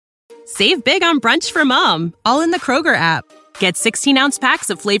Save big on brunch for mom, all in the Kroger app. Get 16-ounce packs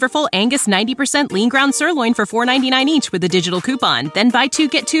of flavorful Angus 90% lean ground sirloin for $4.99 each with a digital coupon. Then buy 2,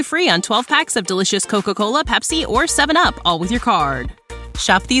 get 2 free on 12 packs of delicious Coca-Cola, Pepsi, or 7-Up, all with your card.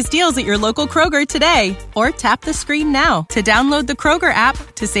 Shop these deals at your local Kroger today, or tap the screen now to download the Kroger app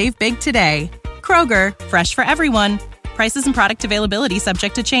to save big today. Kroger, fresh for everyone. Prices and product availability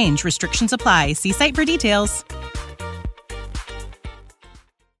subject to change. Restrictions apply. See site for details.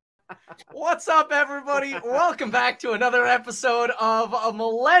 What's up, everybody? Welcome back to another episode of A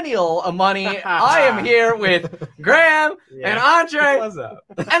Millennial Money. I am here with Graham and Andre. What's up?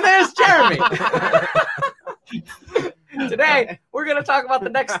 And there's Jeremy. Today, we're going to talk about the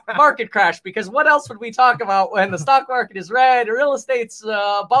next market crash, because what else would we talk about when the stock market is red, real estate's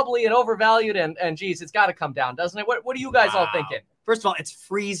bubbly and overvalued, and geez, it's got to come down, doesn't it? What are you guys all thinking? First of all, it's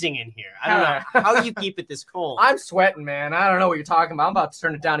freezing in here. I don't know how you keep it this cold. I'm sweating, man. I don't know what you're talking about. I'm about to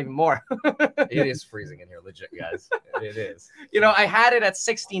turn it down even more. It is freezing in here, legit, guys. It is. You know, I had it at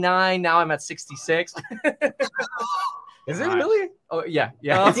 69. Now I'm at 66. Is it really? Oh, yeah.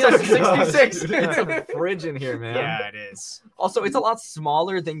 It says 66. It's a fridge in here, man. Yeah, it is. Also, it's a lot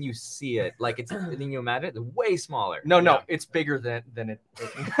smaller than you see it. Like, it's than you imagine it. It's way smaller. No, it's bigger than it.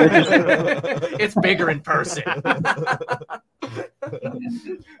 It's bigger in person.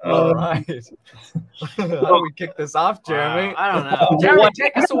 All right. How do we kick this off, Jeremy? I don't know. Jeremy,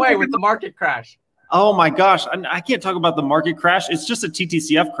 take us away with the market crash. Oh my gosh, I can't talk about the market crash. It's just a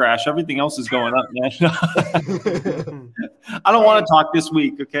TTCF crash. Everything else is going up, man. I don't want to talk this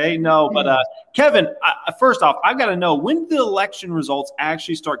week, okay? No, but Kevin, first off, I've got to know, when do the election results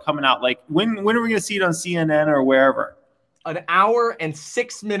actually start coming out? Like, when are we going to see it on CNN or wherever? An hour and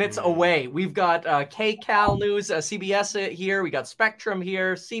 6 minutes away. We've got KCAL News, CBS here. We got Spectrum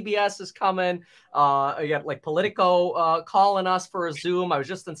here. CBS is coming. We got like Politico calling us for a Zoom. I was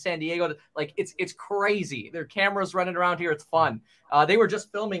just in San Diego. Like, it's crazy. There are cameras running around here. It's fun. They were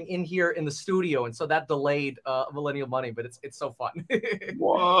just filming in here in the studio, and so that delayed Millennial Money. But it's so fun.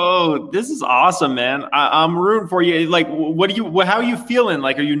 Whoa, this is awesome, man. I'm rooting for you. Like, how are you feeling?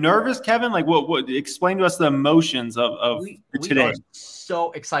 Like, are you nervous, Kevin? Like, what? Explain to us the emotions of today. We are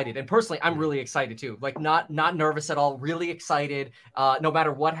so excited, and personally, I'm really excited too. Like, not nervous at all. Really excited. No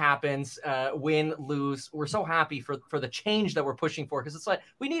matter what happens, win, lose, we're so happy for the change that we're pushing for, because it's like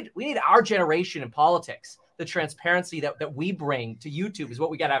we need our generation in politics. The transparency that we bring to YouTube is what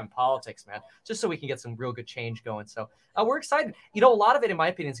we got to have in politics, man, just so we can get some real good change going. So we're excited. You know, a lot of it, in my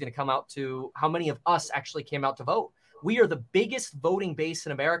opinion, is going to come out to how many of us actually came out to vote. We are the biggest voting base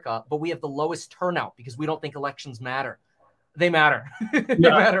in America, but we have the lowest turnout because we don't think elections matter. They matter. They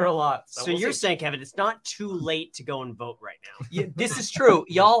matter a lot. So you're saying, Kevin, it's not too late to go and vote right now. Yeah, this is true.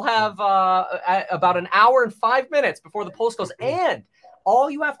 Y'all have about an hour and 5 minutes before the poll goes, and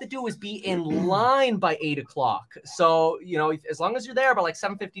all you have to do is be in line by 8 o'clock. So, you know, as long as you're there by like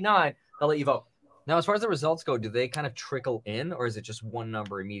 7:59, they'll let you vote. Now, as far as the results go, do they kind of trickle in, or is it just one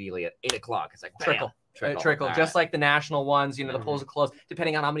number immediately at 8 o'clock? It's like Trickle. All Just right. like the national ones, you know, the polls are closed,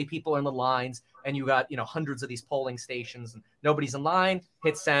 depending on how many people are in the lines. And you got, you know, hundreds of these polling stations, and nobody's in line.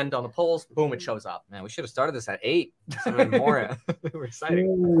 Hit send on the polls. Boom, it shows up. Man, we should have started this at 8. More. We're excited.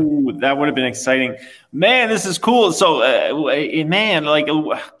 Ooh, that would have been exciting. Man, this is cool. So, man, like,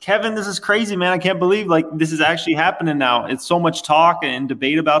 Kevin, this is crazy, man. I can't believe, like, this is actually happening now. It's so much talk and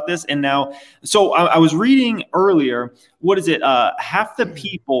debate about this. And now, so I was reading earlier, what is it? Half the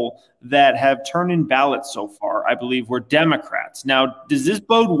people that have turned in ballots so far, I believe, were Democrats. Now, does this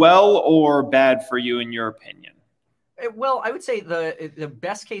bode well or bad for you, in your opinion? Well, I would say the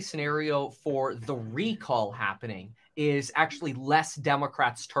best case scenario for the recall happening is actually less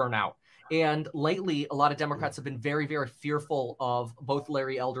Democrats turn out. And lately, a lot of Democrats have been very, very fearful of both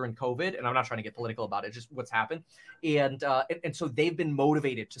Larry Elder and COVID. And I'm not trying to get political about it, just what's happened. And so they've been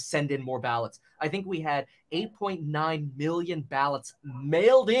motivated to send in more ballots. I think we had 8.9 million ballots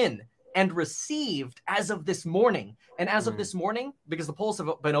mailed in and received as of this morning. And as of this morning, because the polls have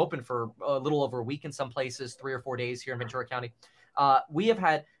been open for a little over a week in some places, 3 or 4 days here in Ventura County, we have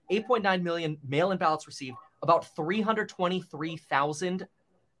had 8.9 million mail-in ballots received, about 323,000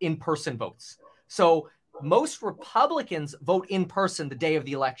 in-person votes. So most Republicans vote in person the day of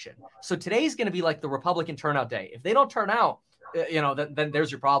the election. So today's going to be like the Republican turnout day. If they don't turn out, you know, then there's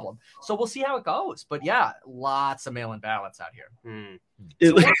your problem. So we'll see how it goes. But yeah, lots of mail-in ballots out here.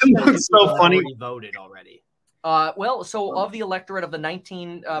 It's so funny. Already voted already. Well, so of the electorate of the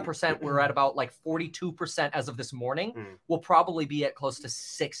 19%, we're at about like 42% as of this morning. We'll probably be at close to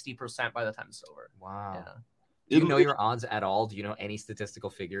 60% by the time it's over. Wow. Yeah. Do you know your odds at all? Do you know any statistical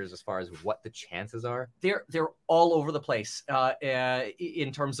figures as far as what the chances are? They're all over the place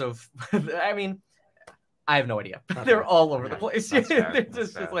in terms of. I mean, I have no idea. Okay. They're all over the Okay. place. That's fair. It's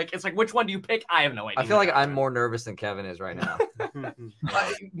That's fair. like which one do you pick? I have no idea. I feel like I'm more nervous than Kevin is right now.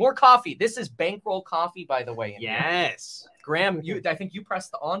 More coffee. This is Bankroll coffee, by the way. Yes. Graham, I think you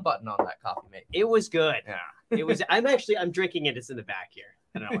pressed the on button on that coffee, mate. It was good. Yeah. It was. I'm drinking it. It's in the back here.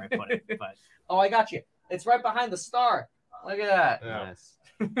 I don't know where I put it, but Oh, I got you. It's right behind the star. Look at that. Yes.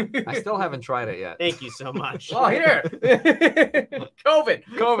 I still haven't tried it yet. thank you so much. Oh, here. COVID.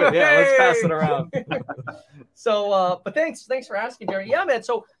 Yeah, let's pass it around. So, but thanks for asking, Jerry. Yeah, man.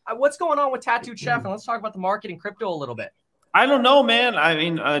 So, what's going on with Tattooed Chef? And let's talk about the market and crypto a little bit. I don't know, man. I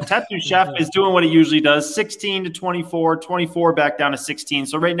mean, Tattoo Chef is doing what it usually does, 16 to 24, 24 back down to 16.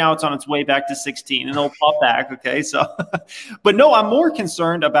 So right now it's on its way back to 16 and it'll pop back. Okay. So, but no, I'm more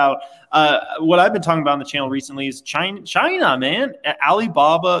concerned about what I've been talking about on the channel recently is China, man.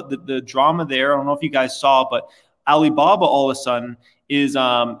 Alibaba, the drama there. I don't know if you guys saw, but Alibaba all of a sudden is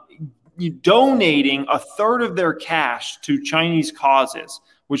donating a third of their cash to Chinese causes,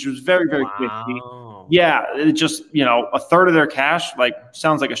 which was very, very quickly. Yeah, it just, a third of their cash,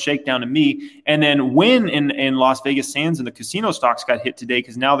 sounds like a shakedown to me. And then Wynn in Las Vegas Sands and the casino stocks got hit today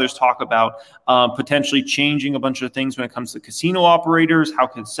because now there's talk about potentially changing a bunch of things when it comes to casino operators, how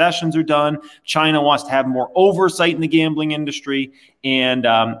concessions are done. China wants to have more oversight in the gambling industry. And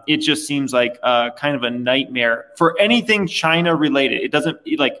it just seems like kind of a nightmare for anything China related. It doesn't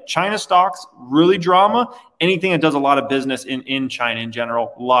China stocks, really drama. Anything that does a lot of business in China in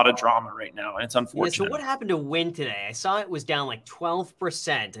general, a lot of drama right now. And it's unfortunate. Yeah, so what happened to Wynn today? I saw it was down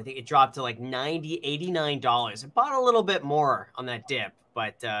 12%. I think it dropped to $90, $89. It bought a little bit more on that dip.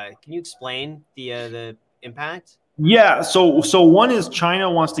 But can you explain the impact? Yeah, so one is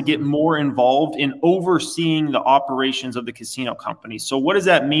China wants to get more involved in overseeing the operations of the casino companies. So what does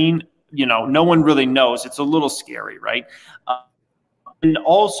that mean? No one really knows. It's a little scary, right? And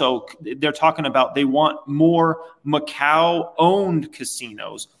also, they're talking about they want more Macau-owned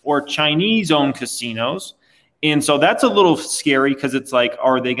casinos or Chinese-owned casinos. And so that's a little scary because it's like,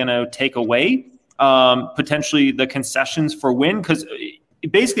 are they going to take away potentially the concessions for Wynn? Because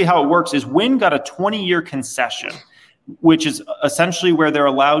basically how it works is Wynn got a 20-year concession, which is essentially where they're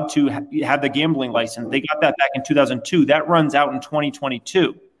allowed to have the gambling license. They got that back in 2002. That runs out in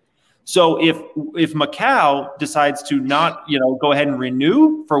 2022. So if Macau decides to not, go ahead and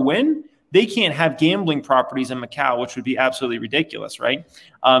renew for Wynn, they can't have gambling properties in Macau, which would be absolutely ridiculous, right?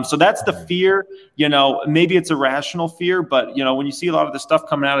 So that's the fear. Maybe it's a rational fear, but when you see a lot of the stuff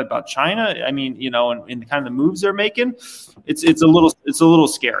coming out about China, I mean, and kind of the moves they're making, it's a little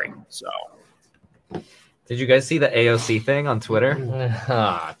scary. So. Did you guys see the AOC thing on Twitter?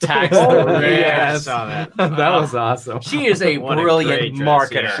 Tax. Yeah, I saw that. That was awesome. She is a What a brilliant great dress,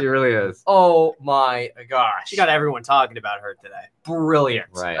 marketer. yeah. She really is. Oh my gosh. She got everyone talking about her today. brilliant.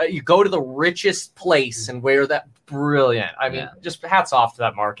 Right. You go to the richest place and wear that. Brilliant. I mean, just hats off to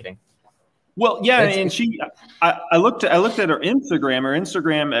that marketing. Well, yeah, and I looked at her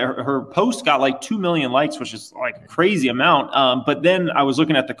Instagram. Her post got like 2 million likes, which is like a crazy amount. But then I was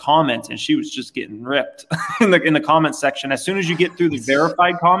looking at the comments, and she was just getting ripped in the comment section. As soon as you get through the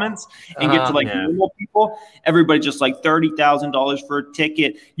verified comments and get to like normal people, everybody just like $30,000 for a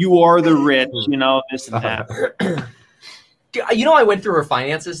ticket. You are the rich, this and that. I went through her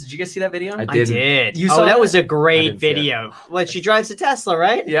finances. Did you guys see that video? I I did. You saw that that? was a I great didn't see it. video. Well, she drives a Tesla,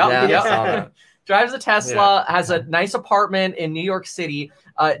 right? Yeah. I saw that. Drives a Tesla, has a nice apartment in New York City.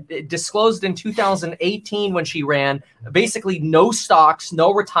 Disclosed in 2018 when she ran, basically no stocks,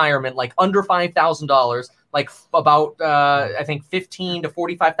 no retirement, like under $5,000, like about I think $15,000 to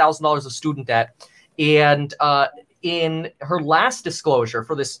 $45,000 of student debt. And in her last disclosure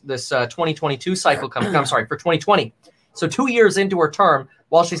for this 2022 cycle, for 2020. So 2 years into her term,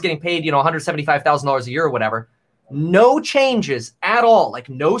 while she's getting paid, $175,000 a year or whatever, no changes at all, like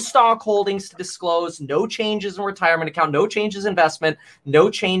no stock holdings to disclose, no changes in retirement account, no changes in investment, no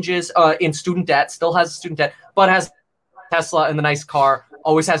changes in student debt, still has student debt, but has Tesla and the nice car,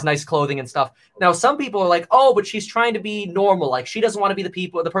 always has nice clothing and stuff. Now, some people are like, oh, but she's trying to be normal. Like she doesn't want to be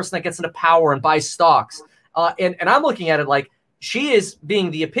the person that gets into power and buys stocks. And I'm looking at it like, she is being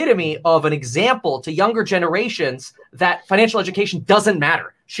the epitome of an example to younger generations that financial education doesn't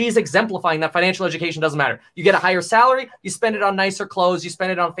matter. She's exemplifying that financial education doesn't matter. You get a higher salary, you spend it on nicer clothes, you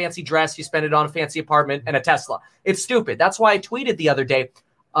spend it on fancy dress, you spend it on a fancy apartment and a Tesla. It's stupid. That's why I tweeted the other day,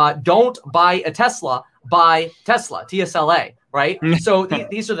 don't buy a Tesla, buy Tesla, TSLA, right? So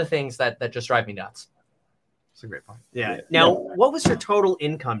these are the things that just drive me nuts. That's a great point. Yeah. Now, what was her total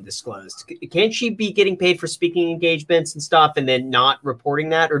income disclosed? Can't she be getting paid for speaking engagements and stuff and then not reporting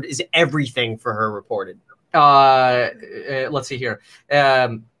that? Or is everything for her reported? Let's see here.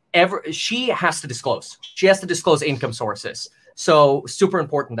 She has to disclose. She has to disclose income sources. So super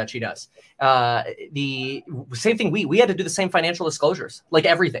important that she does. The same thing. We had to do the same financial disclosures, like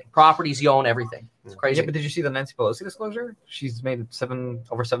everything, properties you own, everything. It's crazy. Yeah, but did you see the Nancy Pelosi disclosure? She's made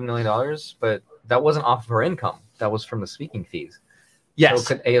over $7 million, but that wasn't off of her income. That was from the speaking fees. Yes.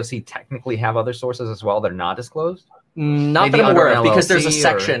 So could AOC technically have other sources as well that are not disclosed? Not Maybe that I'm aware of, under because there's a LLC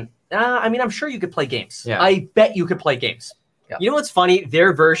section. I mean, I'm sure you could play games. Yeah. I bet you could play games. Yeah. You know what's funny?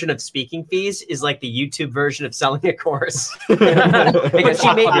 Their version of speaking fees is like the YouTube version of selling a course. but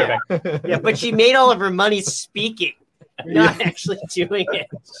she made all of her money speaking, not actually doing it.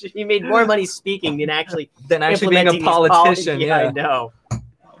 She made more money speaking than actually being a implementing these politician. policies. I know.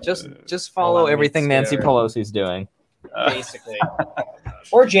 Just follow everything Nancy Pelosi's doing. Basically.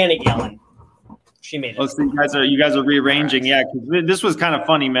 Or Janet Yellen. She made it. Let's see, you guys are rearranging. Yeah, 'cause this was kind of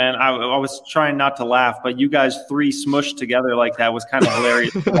funny, man. I was trying not to laugh, but you guys three smushed together like that was kind of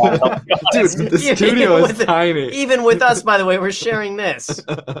hilarious. Dude, the studio is tiny. Even with us, by the way, we're sharing this.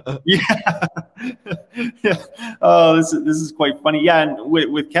 Yeah. Oh, this is quite funny. Yeah, and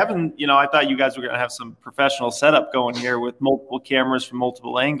with Kevin, I thought you guys were going to have some professional setup going here with multiple cameras from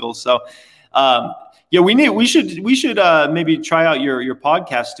multiple angles. So, yeah, we should maybe try out your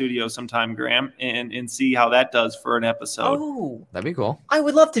podcast studio sometime, Graham, and see how that does for an episode. Oh, that'd be cool. I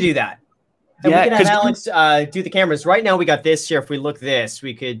would love to do that. And Yeah, we can have Alex do the cameras. Right now, we got this here. If we look this,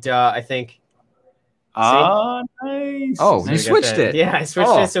 we could, I think. Nice. Oh, you switched it. Yeah, I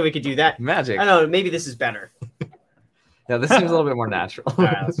switched it so we could do that. Magic. I don't know. Maybe this is better. Yeah, this seems a little bit more natural. All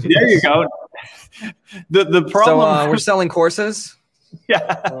right, let's do There this. you go. The problem. So we're selling courses.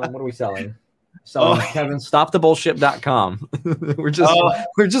 Yeah. What are we selling? KevinStopTheBullshit.com.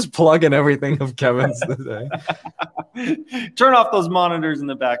 we're just plugging everything of Kevin's today. Turn off those monitors in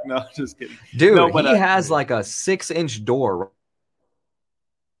the back. No, just kidding. Dude, No, but, he has like a 6-inch door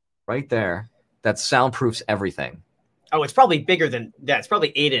right there that soundproofs everything. Oh, it's probably bigger than that. It's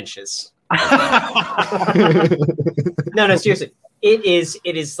probably 8 inches. No, seriously. It is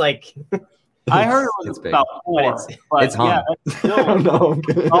like. I heard it was It's big. about 4. But It's hung. yeah, that's still, No,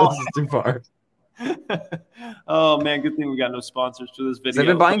 this is too far. oh man, good thing we got no sponsors for this Have video. you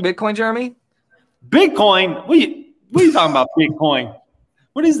been buying Bitcoin, Jeremy? Bitcoin? What are you talking about? Bitcoin?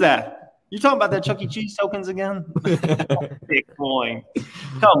 What is that? You talking about that Chuck E. Cheese tokens again? Bitcoin?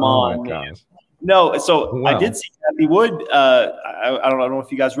 Come on, man. No, so I did see Kathy Wood. I don't know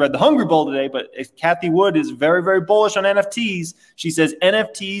if you guys read the Hungry Bowl today, but Kathy Wood is very, very bullish on NFTs. She says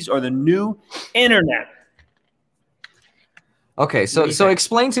NFTs are the new internet. Okay, so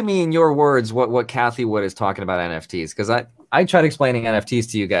explain to me in your words what Kathy Wood is talking about NFTs, because I tried explaining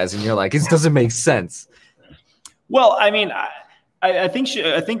NFTs to you guys, and you're like, it doesn't make sense. Well, I mean, I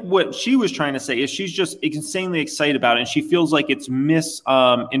think what she was trying to say is she's just insanely excited about it, and she feels like it's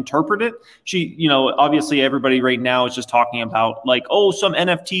misinterpreted. She, obviously everybody right now is just talking about like, oh, some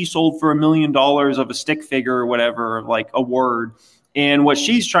NFT sold for $1 million of a stick figure or whatever, like a word. And what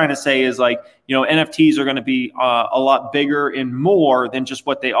she's trying to say is like, NFTs are going to be a lot bigger and more than just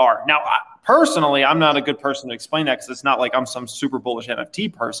what they are. Now, personally, I'm not a good person to explain that because it's not like I'm some super bullish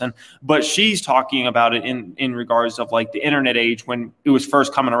NFT person, but she's talking about it in regards of like the internet age when it was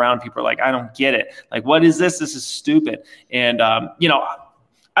first coming around. People are like, I don't get it. Like, what is this? This is stupid. And, I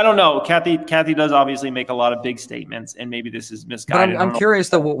don't know. Kathy does obviously make a lot of big statements, and maybe this is misguided. But I'm curious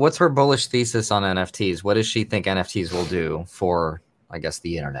though, what's her bullish thesis on NFTs? What does she think NFTs will do for, I guess,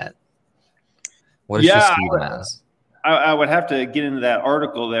 the internet? What does she see them as? I would have to get into that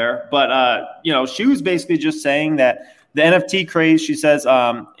article there, but she was basically just saying that the NFT craze. She says,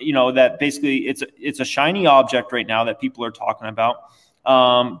 that basically it's a shiny object right now that people are talking about.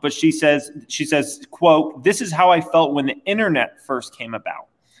 But she says, quote, "This is how I felt when the internet first came about."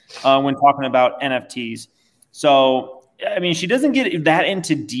 When talking about NFTs. So, I mean, she doesn't get that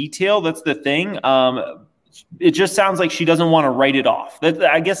into detail. That's the thing. It just sounds like she doesn't want to write it off.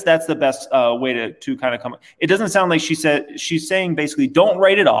 I guess that's the best way to kind of come. It doesn't sound like she's saying basically, don't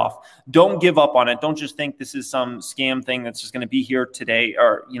write it off. Don't give up on it. Don't just think this is some scam thing that's just going to be here today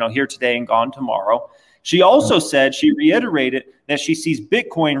or, here today and gone tomorrow. She also said, she reiterated that she sees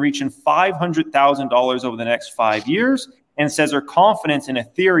Bitcoin reaching $500,000 over the next 5 years, and says her confidence in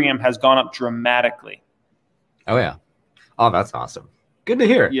Ethereum has gone up dramatically. Oh, yeah. Oh, that's awesome. Good to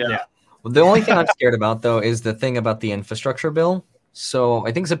hear. Yeah. Well, the only thing I'm scared about, though, is the thing about the infrastructure bill. So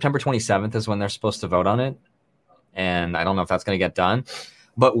I think September 27th is when they're supposed to vote on it. And I don't know if that's going to get done.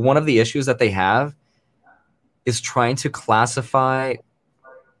 But one of the issues that they have is trying to classify.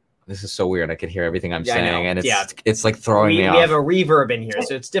 This is so weird. I could hear everything I'm saying, and it's like throwing me off. We have a reverb in here,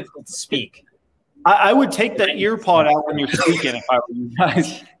 so it's difficult to speak. I would take the ear pod out when you're speaking if I were you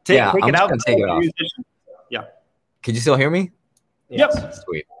guys. Take it out. Take it off. Yeah. Could you still hear me? Yep.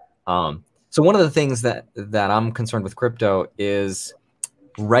 Sweet. So one of the things that I'm concerned with crypto is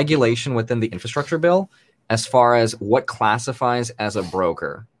regulation within the infrastructure bill as far as what classifies as a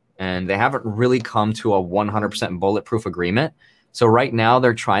broker. And they haven't really come to a 100% bulletproof agreement. So right now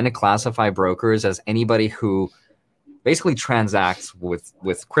they're trying to classify brokers as anybody who basically transacts with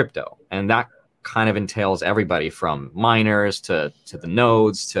crypto. And that kind of entails everybody from miners to the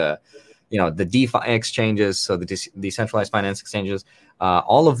nodes to, the DeFi exchanges. So the decentralized finance exchanges,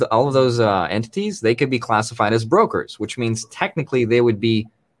 all of those entities, they could be classified as brokers, which means technically they would be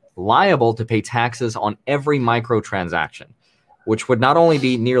liable to pay taxes on every microtransaction, which would not only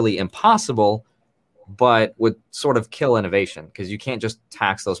be nearly impossible, but would sort of kill innovation because you can't just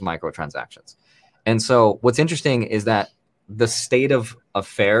tax those microtransactions. And so what's interesting is that the state of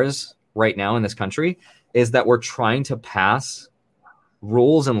affairs right now in this country is that we're trying to pass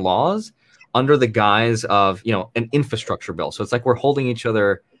rules and laws under the guise of, an infrastructure bill. So it's like we're holding each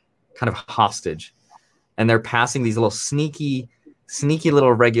other kind of hostage, and they're passing these little sneaky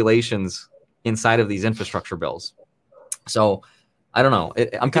little regulations inside of these infrastructure bills. So I don't know.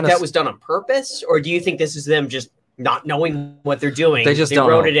 I'm kind of that was done on purpose, or do you think this is them just not knowing what they're doing? They just wrote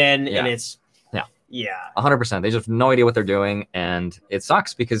know. It in, and it's 100%. They just have no idea what they're doing, and it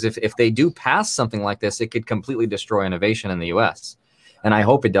sucks because if they do pass something like this, it could completely destroy innovation in the U.S. And I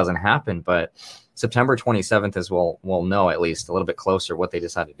hope it doesn't happen. But September 27th is we'll know at least a little bit closer what they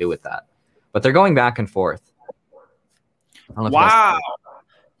decide to do with that. But they're going back and forth. Wow.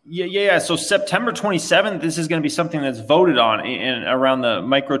 Yeah. So September 27th, this is going to be something that's voted on in around the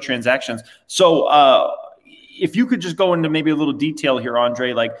microtransactions. So if you could just go into maybe a little detail here,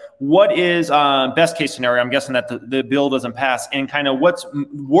 Andre, like what is best case scenario? I'm guessing that the bill doesn't pass, and kind of what's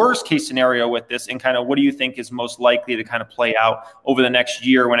worst case scenario with this, and kind of what do you think is most likely to kind of play out over the next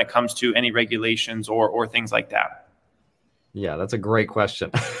year when it comes to any regulations or things like that? Yeah, that's a great question.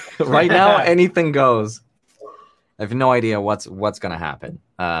 Right now, anything goes. I have no idea what's going to happen.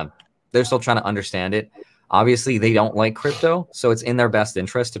 They're still trying to understand it. Obviously, they don't like crypto, so it's in their best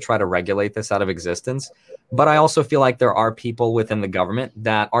interest to try to regulate this out of existence. But I also feel like there are people within the government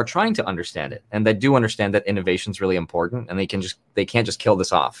that are trying to understand it and that do understand that innovation is really important, and they can't just kill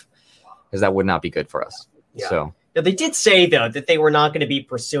this off because that would not be good for us. Yeah. So now, they did say though that they were not going to be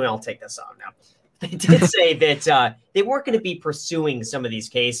pursuing. I'll take this on now. They did say that they weren't going to be pursuing some of these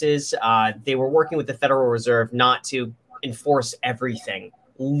cases. They were working with the Federal Reserve not to enforce everything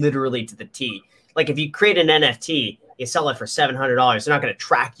literally to the T. Like if you create an NFT, you sell it for $700, they're not going to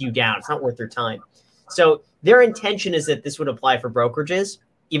track you down. It's not worth their time. So their intention is that this would apply for brokerages,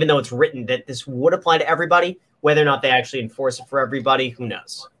 even though it's written that this would apply to everybody. Whether or not they actually enforce it for everybody, who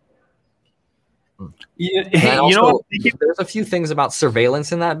knows? There's a few things about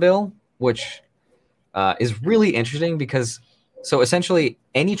surveillance in that bill, which is really interesting because so essentially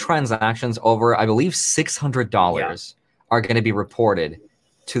any transactions over, I believe, $600 are going to be reported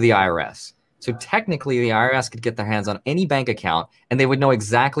to the IRS. So technically the IRS could get their hands on any bank account and they would know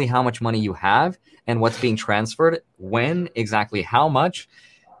exactly how much money you have and what's being transferred, when, exactly how much.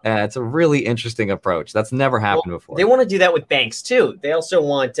 It's a really interesting approach. That's never happened before. They want to do that with banks too. They also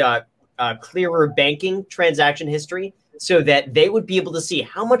want clearer banking transaction history so that they would be able to see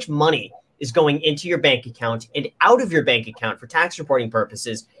how much money is going into your bank account and out of your bank account for tax reporting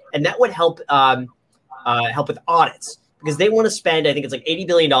purposes. And that would help with audits. Because they want to spend, I think it's like $80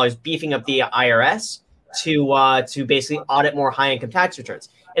 billion beefing up the IRS to basically audit more high income tax returns.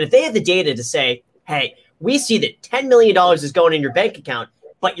 And if they have the data to say, hey, we see that $10 million is going in your bank account,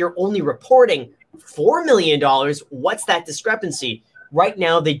 but you're only reporting $4 million, what's that discrepancy? Right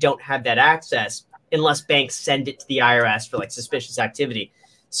now, they don't have that access unless banks send it to the IRS for like suspicious activity.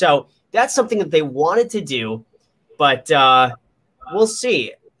 So that's something that they wanted to do, but we'll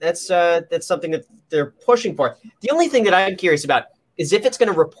see. That's something that they're pushing for. The only thing that I'm curious about is if it's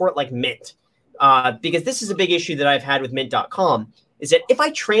going to report like Mint, because this is a big issue that I've had with Mint.com, is that if I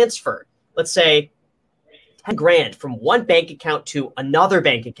transfer, let's say, 10 grand from one bank account to another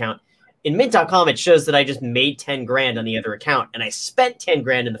bank account, in Mint.com, it shows that I just made 10 grand on the other account and I spent 10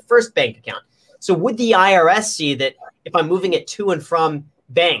 grand in the first bank account. So would the IRS see that if I'm moving it to and from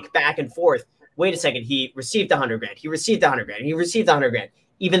bank back and forth, wait a second, he received 100 grand, he received 100 grand, he received 100 grand.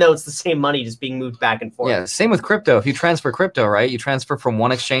 Even though it's the same money just being moved back and forth. Yeah, same with crypto. If you transfer crypto, right, you transfer from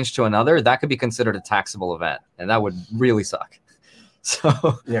one exchange to another, that could be considered a taxable event, and that would really suck.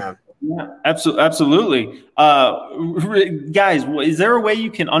 So yeah, Yeah, absolutely. Guys, is there a way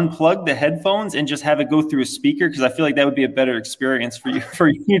you can unplug the headphones and just have it go through a speaker? Because I feel like that would be a better experience for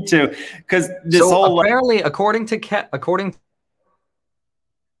you two. Because this whole apparently, according to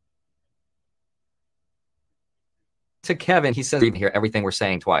Kevin, he says you can hear everything we're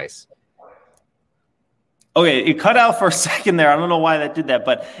saying twice. Okay, it cut out for a second there. I don't know why that did that,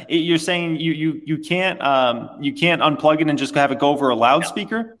 but you're saying you can't unplug it and just have it go over a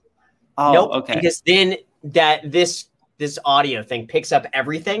loudspeaker? Oh, nope. Okay. Because then this audio thing picks up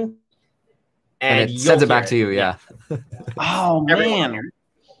everything, and it sends it back to you. Yeah. Oh man,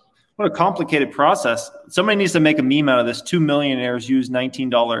 what a complicated process. Somebody needs to make a meme out of this. 2 millionaires use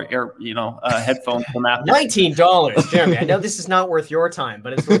 $19 headphones from Apple. $19, Jeremy. I know this is not worth your time,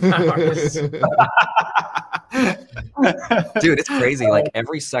 but it's worth ours. Dude, it's crazy. Like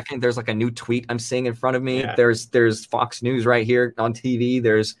every second there's like a new tweet I'm seeing in front of me. Yeah. There's Fox News right here on TV.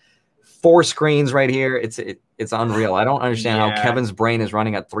 There's 4 screens right here. It's unreal. I don't understand how Kevin's brain is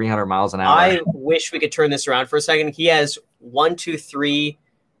running at 300 miles an hour. I wish we could turn this around for a second. He has 3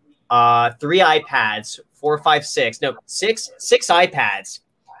 iPads, 6 iPads,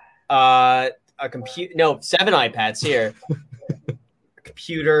 seven iPads here, a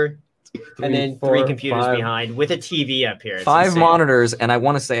computer, and then 3 computers behind with a TV up here. It's 5 insane. monitors, and I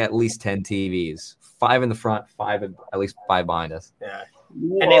want to say at least 10 TVs. 5 in the front, at least 5 behind us. Yeah.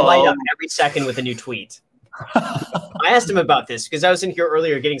 And they light up every second with a new tweet. I asked him about this because I was in here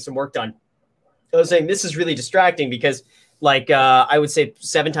earlier getting some work done. I was saying this is really distracting because I would say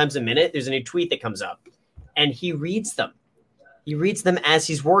 7 times a minute, there's a new tweet that comes up and he reads them. He reads them as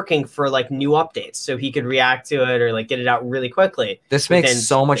he's working for new updates so he could react to it or get it out really quickly. This makes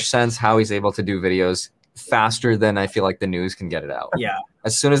so much sense how he's able to do videos faster than I feel like the news can get it out. Yeah.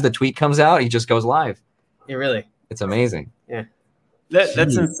 As soon as the tweet comes out, he just goes live. Yeah, really. It's amazing. Yeah. That's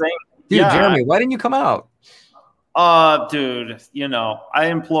insane. Dude, yeah. Jeremy, why didn't you come out? Dude, I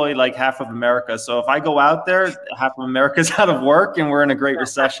employ half of America. So if I go out there, half of America's out of work and we're in a great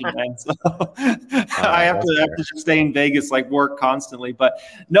recession, man. So I have to just stay in Vegas, work constantly. But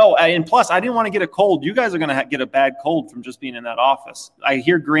no, and plus I didn't want to get a cold. You guys are going to get a bad cold from just being in that office. I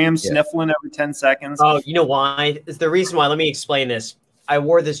hear Graham sniffling every 10 seconds. Oh, you know why? It's the reason why. Let me explain this. I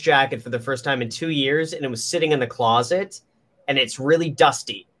wore this jacket for the first time in 2 years and it was sitting in the closet and it's really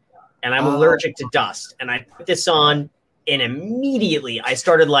dusty. And I'm allergic to dust. And I put this on, and immediately I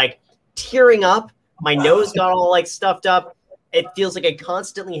started tearing up. My nose got all stuffed up. It feels like I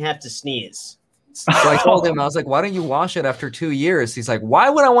constantly have to sneeze. So I told him, I was like, why don't you wash it after 2 years? He's like, why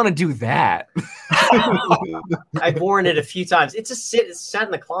would I want to do that? I've worn it a few times. It's just sat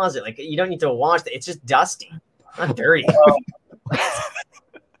in the closet. You don't need to wash it. It's just dusty, not dirty.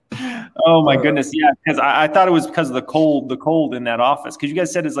 Oh my goodness, yeah, because I thought it was because of the cold in that office. Because you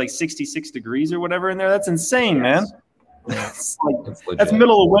guys said it's 66 degrees or whatever in there. That's insane, man. That's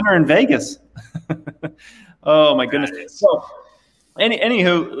middle of winter in Vegas. Oh my goodness. So,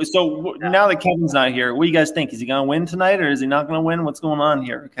 anywho, now that Kevin's not here, what do you guys think? Is he gonna win tonight or is he not gonna win? What's going on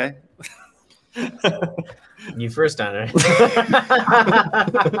here? Okay. You first, Donner.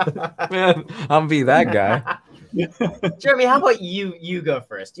 Man, I'll be that guy. Jeremy, how about you go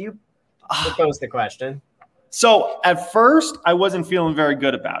first? You propose the question. So at first, I wasn't feeling very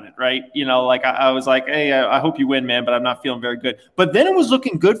good about it, right? I was like, hey, I hope you win, man, but I'm not feeling very good. But then it was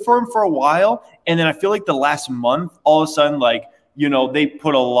looking good for him for a while. And then I feel like the last month, all of a sudden, they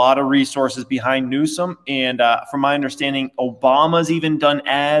put a lot of resources behind Newsom. And from my understanding, Obama's even done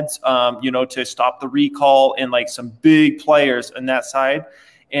ads, to stop the recall and some big players on that side.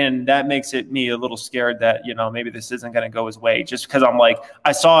 And that makes me a little scared that, maybe this isn't going to go his way just because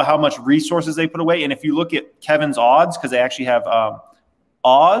I saw how much resources they put away. And if you look at Kevin's odds, because they actually have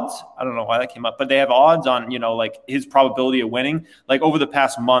odds, I don't know why that came up, but they have odds on, his probability of winning. Over the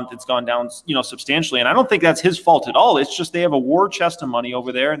past month, it's gone down, substantially. And I don't think that's his fault at all. It's just they have a war chest of money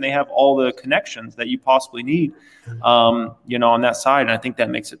over there and they have all the connections that you possibly need, on that side. And I think that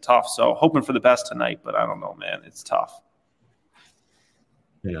makes it tough. So hoping for the best tonight, but I don't know, man, it's tough.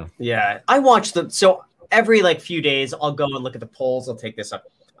 Yeah. I watch so every few days I'll go and look at the polls. I'll take this up.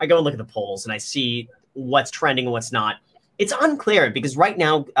 I go and look at the polls and I see what's trending and what's not. It's unclear because right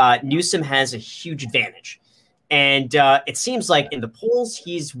now Newsom has a huge advantage. And it seems like in the polls,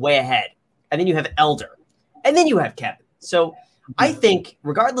 he's way ahead. And then you have Elder. And then you have Kevin. So I think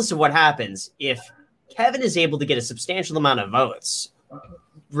regardless of what happens, if Kevin is able to get a substantial amount of votes,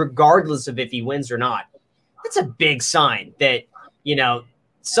 regardless of if he wins or not, that's a big sign that,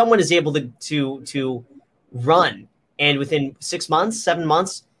 someone is able to run and within 6 months, 7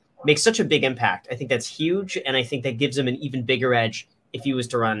 months, make such a big impact. I think that's huge. And I think that gives him an even bigger edge if he was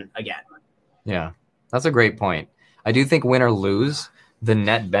to run again. Yeah, that's a great point. I do think win or lose, the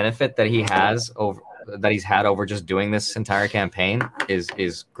net benefit that he's had over just doing this entire campaign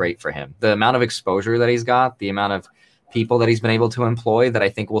is great for him. The amount of exposure that he's got, the amount of people that he's been able to employ that I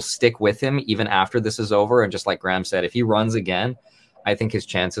think will stick with him even after this is over. And just like Graham said, if he runs again, I think his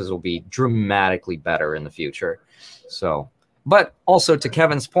chances will be dramatically better in the future. So, but also to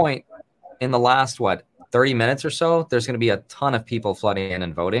Kevin's point, in the last, 30 minutes or so, there's going to be a ton of people flooding in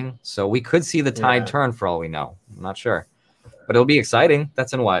and voting. So we could see the tide turn for all we know. I'm not sure, but it'll be exciting.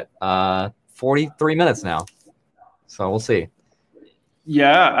 That's in 43 minutes now. So we'll see.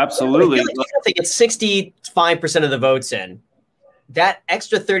 Yeah, absolutely. I feel like if they get 65% of the votes in, that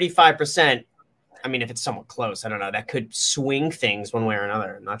extra 35%, I mean, if it's somewhat close, I don't know, that could swing things one way or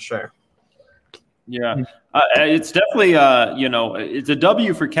another. I'm not sure. Yeah, it's definitely, it's a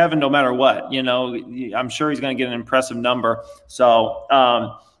W for Kevin no matter what. I'm sure he's going to get an impressive number. So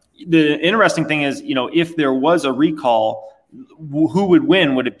the interesting thing is, if there was a recall, who would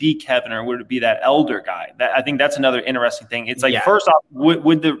win? Would it be Kevin or would it be that Elder guy? I think that's another interesting thing. It's like, first off,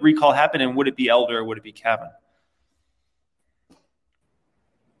 would the recall happen, and would it be Elder or would it be Kevin?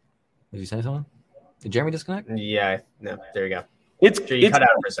 Did you say something? Did Jeremy disconnect? Yeah, no, there you go. It's cut out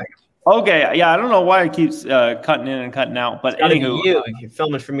for a second. Okay, yeah, I don't know why it keeps cutting in and cutting out, but anywho, you're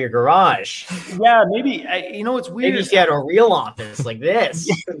filming from your garage. Yeah, maybe it's weird. Maybe if you had a real office like this.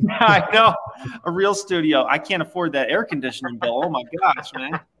 I know, a real studio. I can't afford that air conditioning bill. Oh my gosh,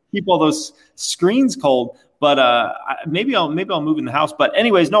 man! Keep all those screens cold. But maybe I'll move in the house. But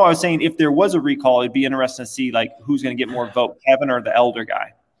anyways, no, I was saying if there was a recall, it'd be interesting to see like who's going to get more vote, Kevin or the Elder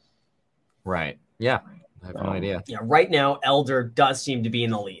guy. Right. Yeah. I have no idea. Yeah. Right now, Elder does seem to be in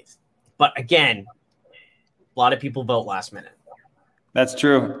the lead. But again, a lot of people vote last minute. That's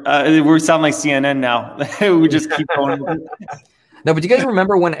true. We sound like CNN now. We just keep going. No, but do you guys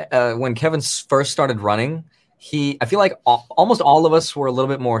remember when Kevin first started running? I feel like almost all of us were a little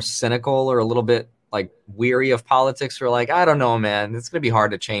bit more cynical or a little bit like weary of politics. We're like, I don't know, man. It's going to be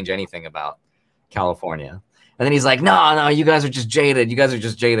hard to change anything about California. And then he's like, no, you guys are just jaded.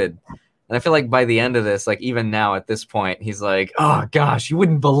 And I feel like by the end of this, like even now at this point, he's like, oh gosh, you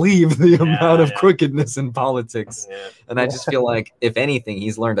wouldn't believe the amount of crookedness in politics. Yeah. And I just feel like if anything,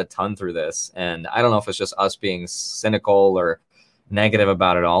 he's learned a ton through this. And I don't know if it's just us being cynical or negative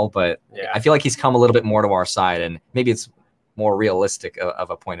about it all, but I feel like he's come a little bit more to our side, and maybe it's more realistic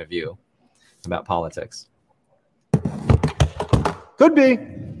of a point of view about politics. Could be.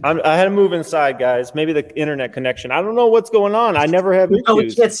 I had to move inside, guys. Maybe the internet connection. I don't know what's going on. I never have issues. Oh,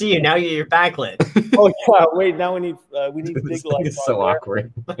 we can't see you. Now you're backlit. Oh, yeah. Wait, now we need big lights. It's so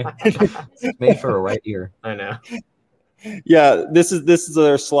awkward. It's made for a right ear. I know. Yeah, this is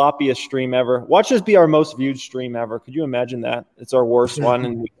our sloppiest stream ever. Watch this be our most viewed stream ever. Could you imagine that? It's our worst one,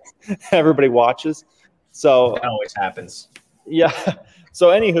 and everybody watches. So that always happens. Yeah. So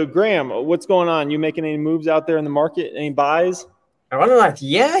anywho, Graham, what's going on? You making any moves out there in the market? Any buys?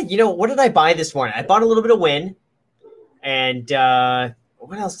 Yeah, what did I buy this morning? I bought a little bit of Win, and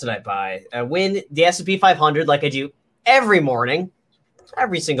what else did I buy? Win the S&P 500 like I do every morning,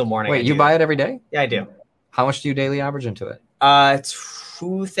 every single morning. Wait, you buy it every day? Yeah, I do. How much do you daily average into it?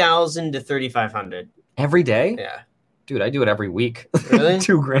 2,000 to 3,500 every day. Yeah, dude, I do it every week. Really?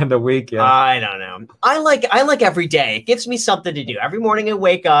 $2,000 a week. Yeah, I don't know. I like every day. It gives me something to do. Every morning I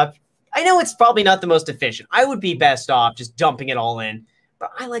wake up. I know it's probably not the most efficient. I would be best off just dumping it all in, but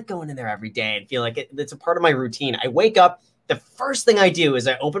I like going in there every day and feel like it's a part of my routine. I wake up, the first thing I do is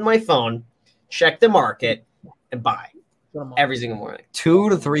I open my phone, check the market, and buy every single morning.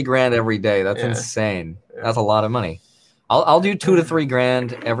 $2,000 to $3,000 every day. That's insane. Yeah. That's a lot of money. I'll do $2,000 to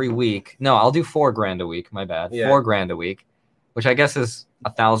 $3,000 every week. No, I'll do $4,000 a week. My bad. Yeah. $4,000 a week, which I guess is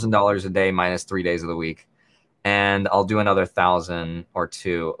 $1,000 a day minus 3 days of the week. And I'll do another 1,000 or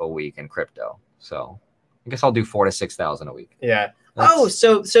 2 a week in crypto. So I guess I'll do 4,000 to 6,000 a week. Yeah.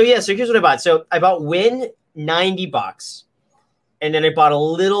 So here's what I bought. So I bought Win $90, and then I bought a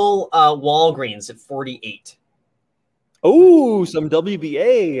little Walgreens at 48. Oh, some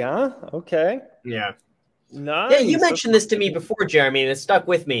WBA, huh? Okay. Yeah. Nice. Yeah, you mentioned this to me before, Jeremy, and it stuck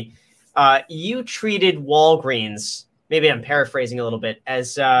with me. You treated Walgreens, maybe I'm paraphrasing a little bit,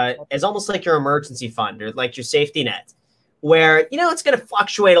 as almost like your emergency fund or like your safety net, where, it's going to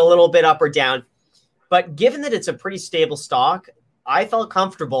fluctuate a little bit up or down. But given that it's a pretty stable stock, I felt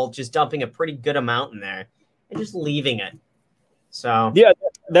comfortable just dumping a pretty good amount in there and just leaving it. So yeah,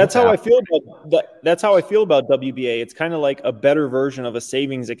 That's how I feel about that. That's how I feel about WBA. It's kind of like a better version of a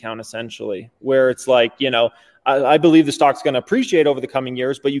savings account, essentially, where it's like, I believe the stock's going to appreciate over the coming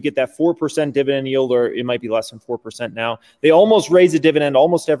years, but you get that 4% dividend yield, or it might be less than 4% now. They almost raise a dividend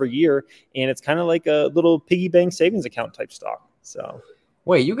almost every year, and it's kind of like a little piggy bank savings account type stock. So,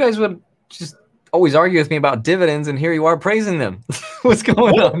 wait, you guys would just always argue with me about dividends, and here you are praising them. What's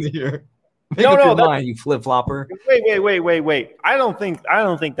going on here? Make up your mind, you flip flopper. Wait. I don't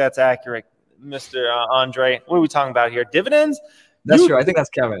think that's accurate, Mr. Andre. What are we talking about here? Dividends? That's true. I think that's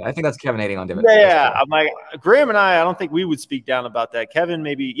Kevin. I think that's Kevin hating on dividends. Yeah, I'm like Graham and I don't think we would speak down about that. Kevin,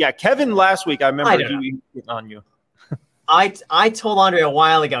 maybe. Yeah, Kevin last week, I remember he was on you. I told Andre a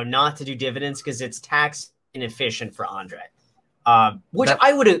while ago not to do dividends because it's tax inefficient for Andre. Which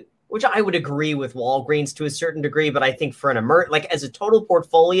I would agree with Walgreens to a certain degree, but I think for an as a total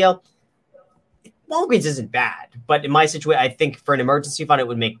portfolio, Walgreens isn't bad. But in my situation, I think for an emergency fund, it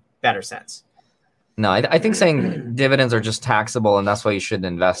would make better sense. No, I think saying dividends are just taxable and that's why you shouldn't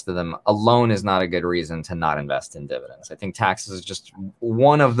invest in them alone is not a good reason to not invest in dividends. I think taxes is just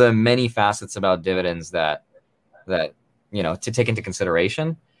one of the many facets about dividends that to take into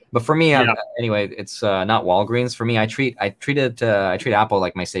consideration. But for me, anyway, it's not Walgreens. For me, I treat Apple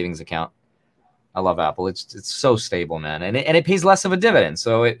like my savings account. I love Apple. It's so stable, man, and it pays less of a dividend.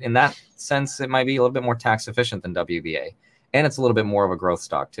 So in that sense, it might be a little bit more tax efficient than WBA, and it's a little bit more of a growth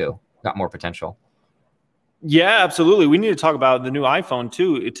stock too. Got more potential. Yeah, absolutely. We need to talk about the new iPhone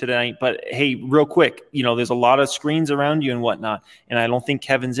too tonight. But hey, real quick, there's a lot of screens around you and whatnot, and I don't think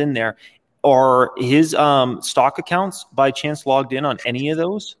Kevin's in there. Are his stock accounts by chance logged in on any of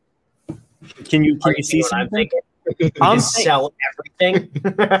those? Can you see something? I'm sell everything.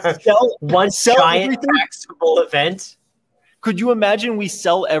 sell giant everything? Taxable event. Could you imagine we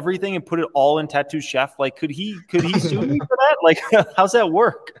sell everything and put it all in Tattoo Chef? Like, could he sue me for that? Like, how's that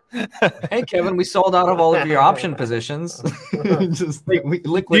work? Hey, Kevin, we sold out of all of your option positions. We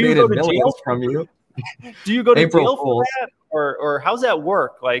liquidated millions from you. Do you go to jail for that, or how's that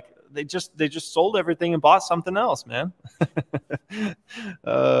work? Like, they just sold everything and bought something else, man.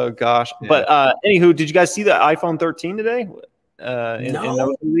 Oh gosh. Yeah. But anywho, did you guys see the iPhone 13 today?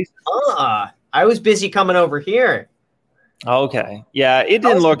 No. I was busy coming over here. Okay. Yeah, it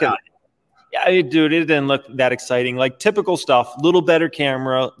didn't look. It didn't look that exciting. Like typical stuff. Little better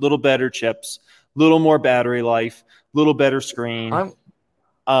camera, little better chips, little more battery life, little better screen, little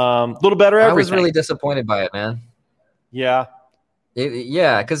better everything. I was really disappointed by it, man. Yeah.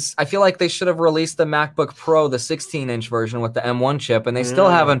 Because I feel like they should have released the MacBook Pro, the 16-inch version with the M1 chip, and they still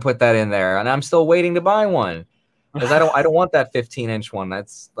haven't put that in there. And I'm still waiting to buy one because I don't want that 15-inch one.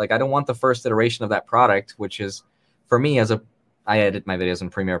 That's like I don't want the first iteration of that product, which is. For me, I edit my videos in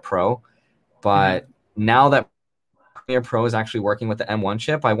Premiere Pro, but now that Premiere Pro is actually working with the M1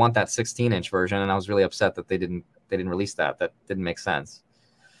 chip, I want that 16-inch version, and I was really upset that they didn't release that. That didn't make sense.